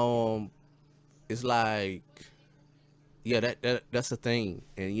 now, it's like, yeah, that's the thing.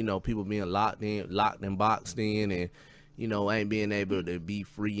 And people being locked and boxed in, and ain't being able to be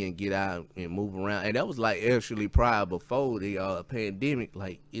free and get out and move around. And that was like actually prior, before the pandemic.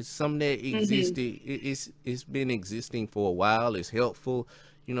 Like, it's something that Hmm. existed. It's been existing for a while. It's helpful.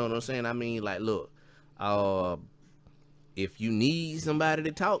 You know what I'm saying? I mean, like, look, uh if you need somebody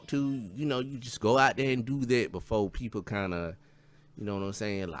to talk to, you just go out there and do that before people kind of, you know what I'm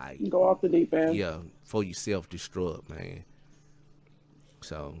saying, like, Go off the deep end. yeah, before you self-destruct, man.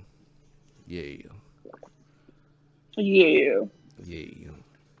 So, yeah, Yeah. yeah.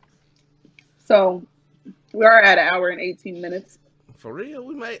 So We are at 1 hour and 18 minutes. For real,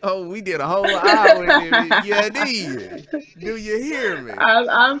 we did a whole hour. Yeah, did. Do you hear me?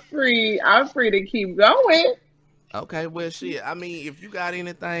 I'm free. I'm free to keep going. Okay, well, shit. I mean, if you got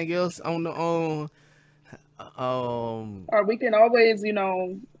anything else on the Or we can always,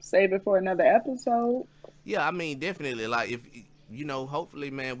 save it for another episode. yeah, I mean, definitely. Like, if hopefully,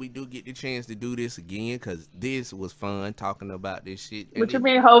 man, we do get the chance to do this again because this was fun talking about this shit. What you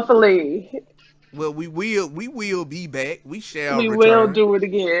mean, hopefully? Well, we will be back. We shall We will return. do it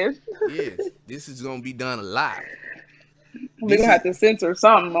again. Yes, this is gonna be done a lot. We're This gonna is, have to censor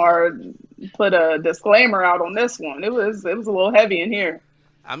something or put a disclaimer out on this one. It was a little heavy in here.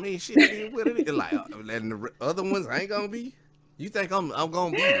 I mean, shit. It is what it is. Like, and the other ones ain't gonna be. You think I'm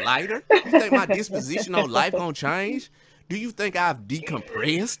gonna be lighter? You think my disposition on life gonna change? Do you think I've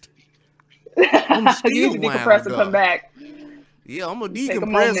decompressed? I'm You still need to decompress wound and come up. back. Yeah, I'm gonna Take a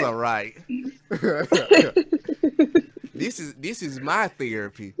decompress, moment. all right. This is my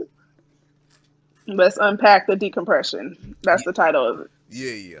therapy. Let's unpack the decompression. That's the title of it.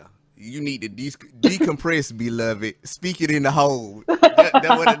 Yeah. You need to decompress, beloved. Speak it in the hole. That's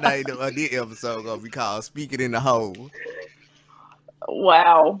what the name of this episode gonna be called. Speak it in the hole.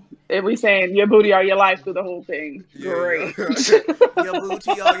 Wow. If we saying your booty or your life through the whole thing. Great. Your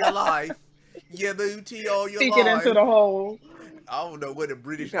booty all your life. Your booty all your Speak it into life. the hole. I don't know where the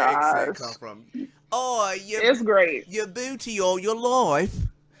British accent come from. Oh, It's great. your booty all your life.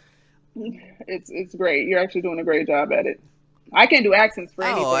 It's great. You're actually doing a great job at it. I can't do accents for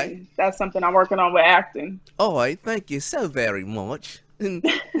anything. Alright. That's something I'm working on with acting. Oh, thank you so very much.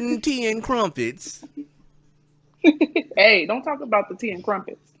 Tea and crumpets. Hey, don't talk about the tea and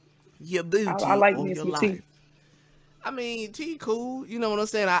crumpets. Your booty I like all me your some life. tea. I mean, tea cool. You know what I'm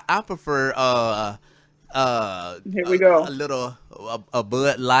saying? I prefer Here we go. a little a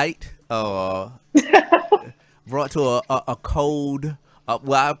Bud Light brought to a cold.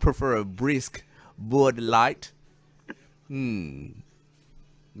 Well, I prefer a brisk Bud Light. Would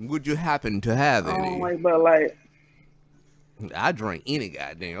you happen to have I don't any? like Bud Light. I drink any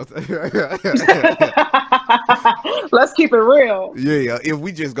goddamn thing. Let's keep it real. Yeah, if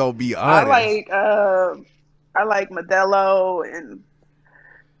we just gonna be I honest. like Modelo and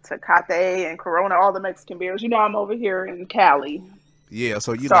Tecate and Corona, all the Mexican beers. I'm over here in Cali. Yeah,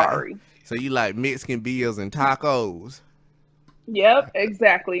 Sorry. So you like Mexican beers and tacos? Yep,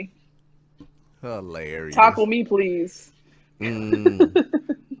 exactly. Hilarious. Taco me, please.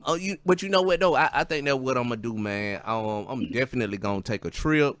 But you know what though? I think that's what I'm gonna do, man. I'm definitely gonna take a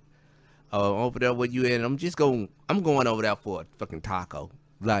trip over there where you at. I'm going over there for a fucking taco,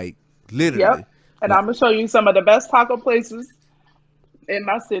 like literally. Yep. And I'm gonna show you some of the best taco places in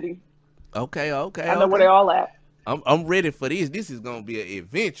my city. Okay. I know where they all at. I'm ready for this. This is gonna be an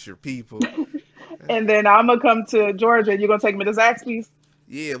adventure, people. And then I'm gonna come to Georgia. And you're gonna take me to Zaxby's.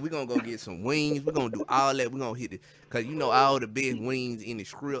 Yeah, we're gonna go get some wings. We're gonna do all that. We're gonna hit it. Cause all the best wings in the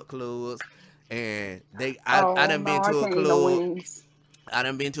strip clubs. And I done been to a can't eat no club. wings. I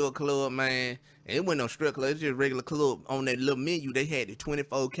done been to a club, man. And it wasn't no strip club, it's just a regular club. On that little menu, they had the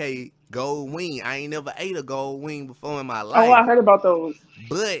 24K gold wing. I ain't never ate a gold wing before in my life. Oh, I heard about those.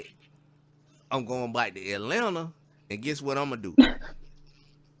 But I'm going back to Atlanta, and guess what I'm gonna do?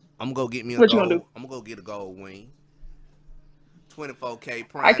 I'm gonna go get me a What you gold. gonna do? I'm gonna go get a gold wing. 24K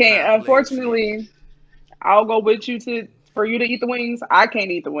prime I can't. time play shit. Unfortunately, I'll go with you for you to eat the wings. I can't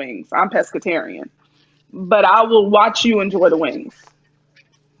eat the wings. I'm pescatarian, but I will watch you enjoy the wings.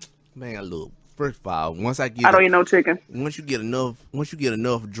 Man, look. First of all, I don't eat no chicken. once you get enough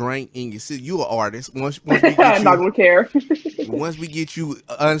drink in your city, you an artist. Once we I'm get not you, gonna care. once we get you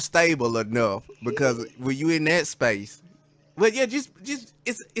unstable enough, because when you in that space, well, yeah, just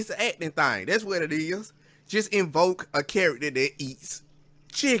it's an acting thing. That's what it is. Just invoke a character that eats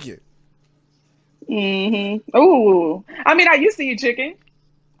chicken. Ooh, I mean, I used to eat chicken,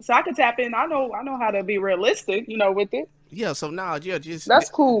 so I can tap in. I know how to be realistic, with it. Yeah, so now, yeah, That's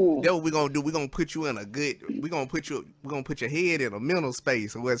cool. that's what we're gonna do. We're gonna put you in we're gonna put your head in a mental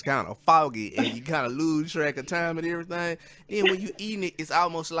space where it's kind of foggy and you kind of lose track of time and everything. Then when you eating it, it's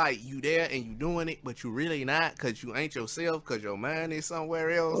almost like you there and you doing it, but you really not, because you ain't yourself, because your mind is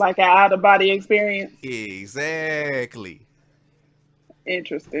somewhere else. Like an out of body experience. Exactly.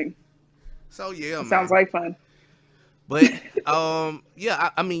 Interesting. So yeah, man. Sounds like fun. But yeah,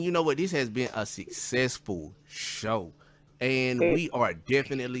 I mean, you know what? This has been a successful show. And we are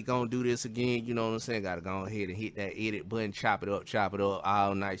definitely gonna do this again. You know what I'm saying? Gotta go ahead and hit that edit button, chop it up,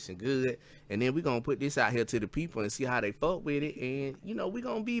 all nice and good. And then we're gonna put this out here to the people and see how they fuck with it. And we're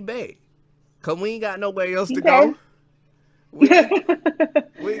gonna be back. Cause we ain't got nowhere else to go.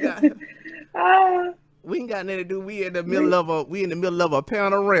 We We ain't got nothing to do. We in the middle of a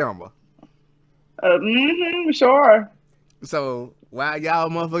panorama. Sure. So while y'all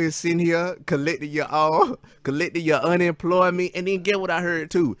motherfuckers sitting here collecting your unemployment, and then get what I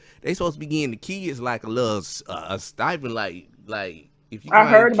heard too. They supposed to be getting the kids like a little a stipend, like if you I got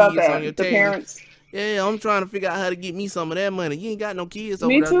heard about kids on that. your The taxes. parents. Yeah, I'm trying to figure out how to get me some of that money. You ain't got no kids over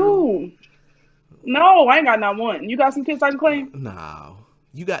Me there, dude. too. No, I ain't got not one. You got some kids I can claim? No,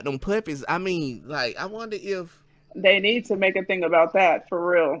 you got them puppies. I mean, like, I wonder if. They need to make a thing about that for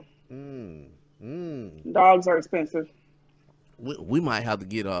real. Mm, mm. Dogs are expensive. We might have to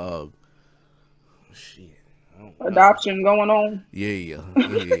get shit. I don't know. Adoption going on. Yeah.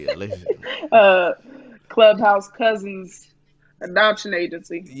 Let's, Clubhouse Cousins Adoption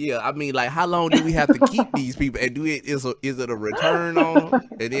Agency. yeah, I mean, like, how long do we have to keep these people? And is it a return on them?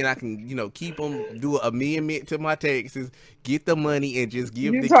 And then I can, keep them, do an amendment to my taxes, get the money, and just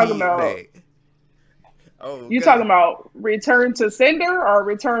give the kid back. Oh, you God. talking about return to sender or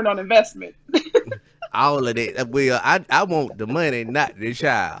return on investment? All of that. Well, I want the money, not the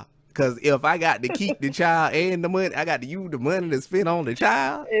child. Because if I got to keep the child and the money, I got to use the money to spend on the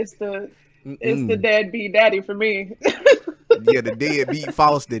child. It's the deadbeat daddy for me. Yeah, the deadbeat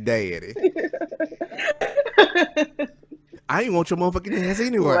foster daddy. I ain't want your motherfucking ass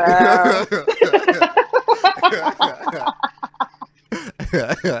anyway. Wow.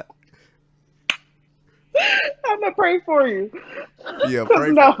 I'm gonna pray for you. Yeah,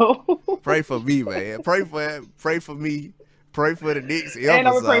 pray for me, man. Pray for me. Pray for the next episode. And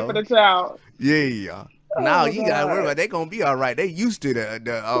I'm gonna pray for the child. Yeah. Now you gotta worry about. They gonna be all right. They used to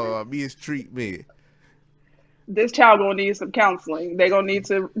the mistreatment. This child gonna need some counseling. They gonna need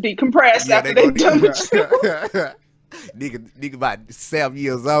to decompress after they done with you. Nigga about 7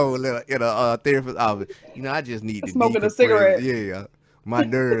 years old in a therapist office. I just need to smoking a cigarette. Yeah, my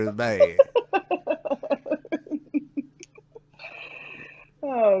nerves bad.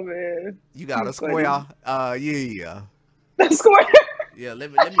 Oh man, you got a square? Yeah. The square? Yeah,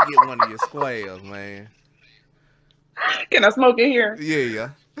 let me get one of your squares, man. Can I smoke it here? Yeah.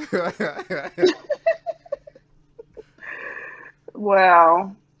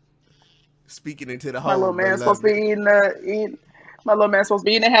 Wow. Speaking into the my little man supposed to be eating my little man supposed to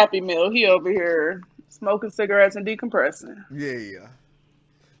be eating a Happy Meal. He over here smoking cigarettes and decompressing. Yeah.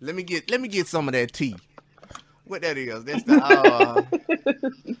 Let me get some of that tea. What that is? That's the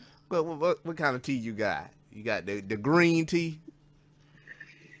what kind of tea you got? You got the green tea?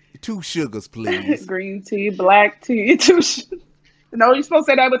 2 sugars, please. Green tea, black tea, 2 No, you're supposed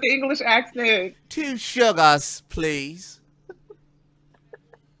to say that with the English accent. 2 sugars, please.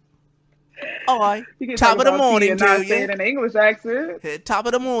 All right. Top of the morning to you. Say it in an English accent. Top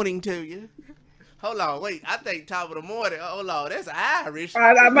of the morning to you. Hold on, wait. I think top of the morning. Hold on, that's Irish.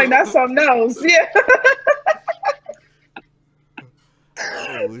 I mean, that's something else. Yeah.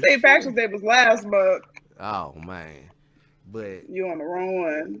 St. Patrick's Day was last month. Oh man, but you on the wrong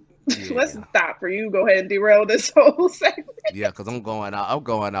one. Yeah. Let's stop for you. Go ahead and derail this whole segment. Yeah, because I'm going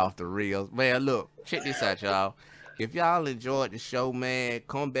off the reels. Man, look, check this out, y'all. If y'all enjoyed the show, man,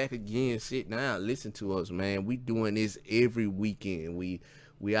 come back again, sit down, listen to us, man. We doing this every weekend. We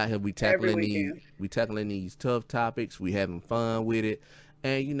out here, we tackling these tough topics. We having fun with it,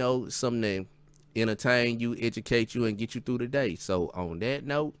 and something that entertain you, educate you, and get you through the day. So on that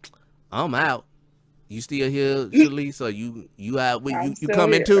note, I'm out. You still here, Shelise? Or you out? You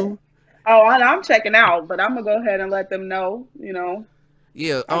coming too? Oh, I'm checking out, but I'm gonna go ahead and let them know.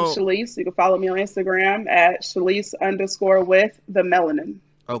 Yeah, I'm Shelise. You can follow me on Instagram at Shelise_with the melanin.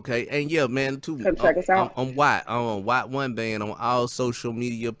 Okay, and yeah, man, too. Come check us out. I'm White One Band on all social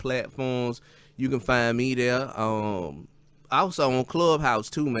media platforms. You can find me there. Also on Clubhouse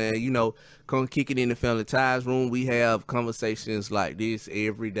too, man. Come kick it in the Family Ties room. We have conversations like this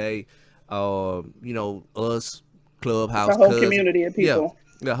every day. Us Clubhouse, the whole community of people.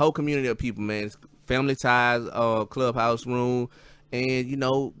 Yeah, the whole community of people, man. Family Ties, Clubhouse room. And,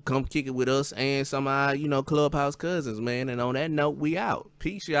 come kick it with us and some of our, Clubhouse cousins, man. And on that note, we out.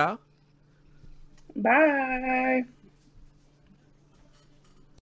 Peace, y'all. Bye.